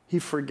he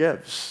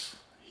forgives.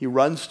 He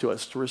runs to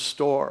us to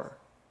restore.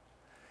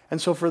 And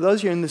so for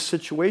those of you in this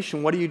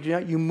situation, what do?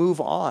 You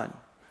move on.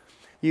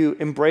 You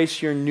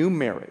embrace your new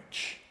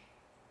marriage.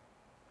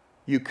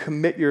 You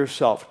commit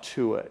yourself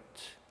to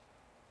it.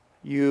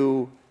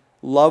 You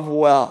love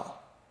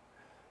well.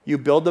 You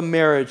build a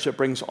marriage that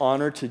brings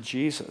honor to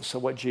Jesus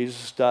and what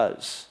Jesus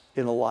does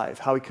in a life,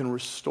 how he can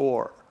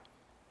restore.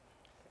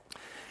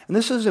 And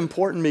this is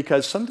important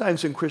because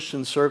sometimes in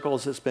Christian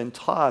circles it's been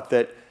taught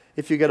that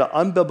if you get an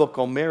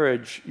unbiblical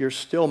marriage, you're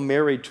still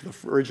married to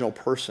the original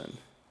person.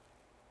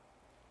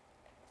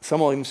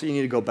 Some of them say you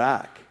need to go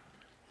back.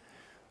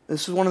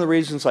 This is one of the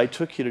reasons I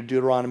took you to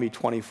Deuteronomy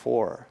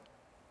 24.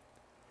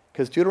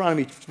 Because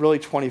Deuteronomy really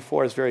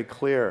 24 is very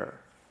clear.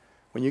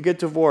 When you get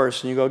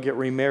divorced and you go get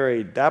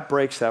remarried, that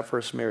breaks that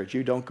first marriage.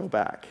 You don't go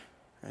back.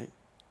 Right?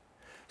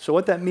 So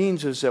what that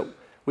means is that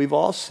we've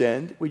all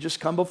sinned. We just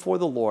come before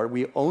the Lord.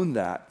 We own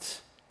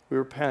that. We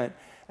repent.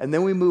 And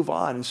then we move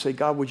on and say,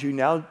 God, would you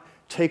now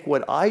take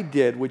what I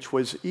did, which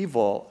was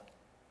evil,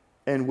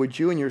 and would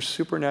you in your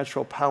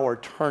supernatural power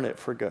turn it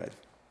for good?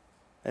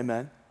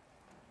 Amen?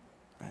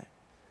 Right.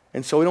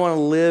 And so we don't want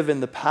to live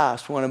in the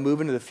past. We want to move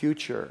into the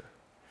future.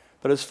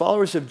 But as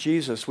followers of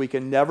Jesus, we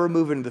can never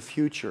move into the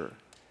future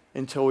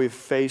until we've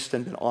faced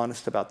and been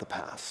honest about the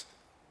past.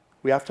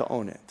 We have to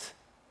own it.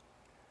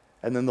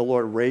 And then the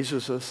Lord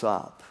raises us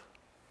up,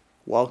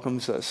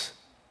 welcomes us,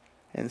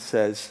 and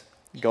says,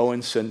 go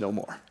and sin no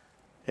more.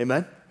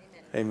 Amen?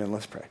 Amen.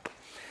 Let's pray.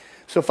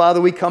 So,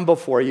 Father, we come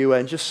before you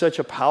and just such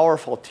a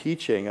powerful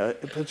teaching,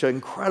 such an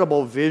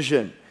incredible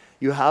vision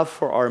you have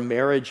for our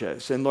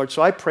marriages. And Lord,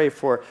 so I pray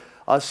for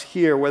us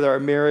here, whether our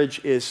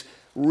marriage is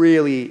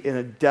really in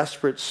a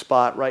desperate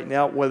spot right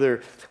now,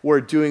 whether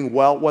we're doing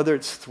well, whether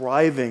it's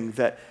thriving,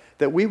 that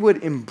we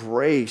would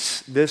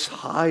embrace this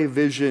high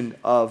vision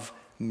of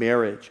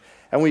marriage.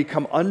 And we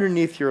come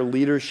underneath your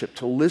leadership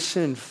to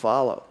listen and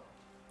follow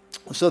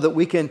so that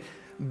we can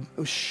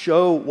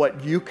show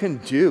what you can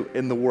do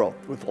in the world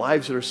with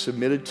lives that are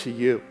submitted to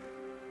you.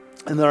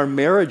 And that our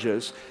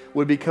marriages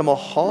would become a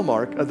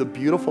hallmark of the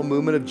beautiful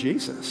movement of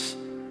Jesus.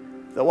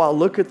 That wow,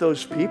 look at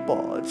those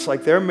people. It's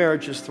like their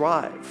marriages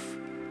thrive.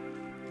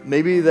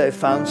 Maybe they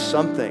found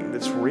something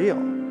that's real.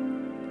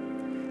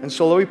 And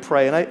so Lord, we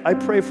pray, and I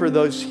pray for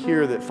those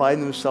here that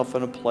find themselves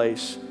in a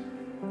place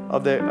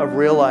of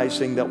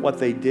realizing that what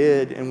they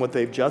did and what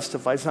they've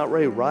justified is not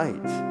really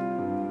right.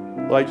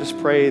 Lord, I just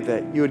pray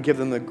that you would give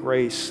them the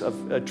grace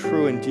of a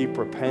true and deep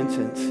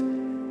repentance.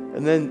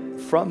 And then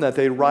from that,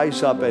 they'd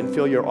rise up and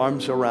feel your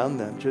arms around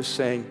them, just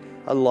saying,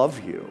 I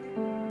love you.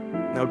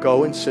 Now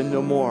go and sin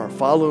no more.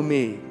 Follow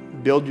me.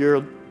 Build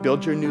your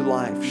new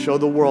life. Show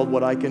the world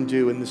what I can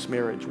do in this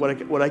marriage,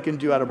 what I can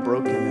do out of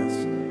brokenness.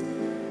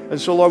 And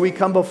so, Lord, we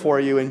come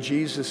before you in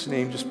Jesus'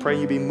 name, just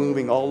praying you be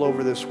moving all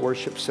over this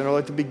worship center.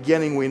 At the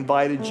beginning, we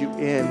invited you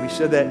in. We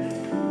said that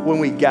when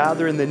we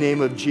gather in the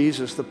name of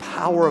Jesus, the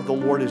power of the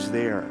Lord is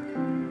there.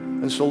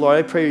 And so, Lord,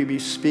 I pray you be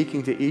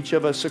speaking to each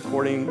of us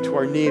according to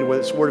our need,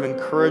 whether it's a word of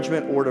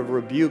encouragement, a word of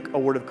rebuke, a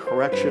word of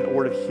correction, a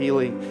word of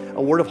healing,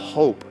 a word of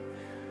hope,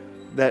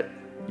 that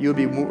you would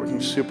be working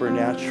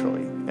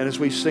supernaturally. And as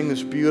we sing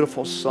this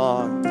beautiful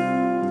song,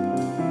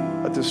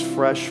 let this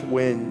fresh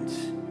wind,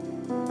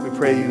 we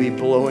pray that you be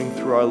blowing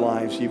through our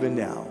lives even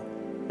now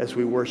as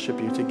we worship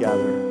you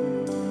together.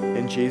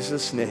 In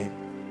Jesus' name,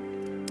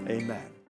 amen.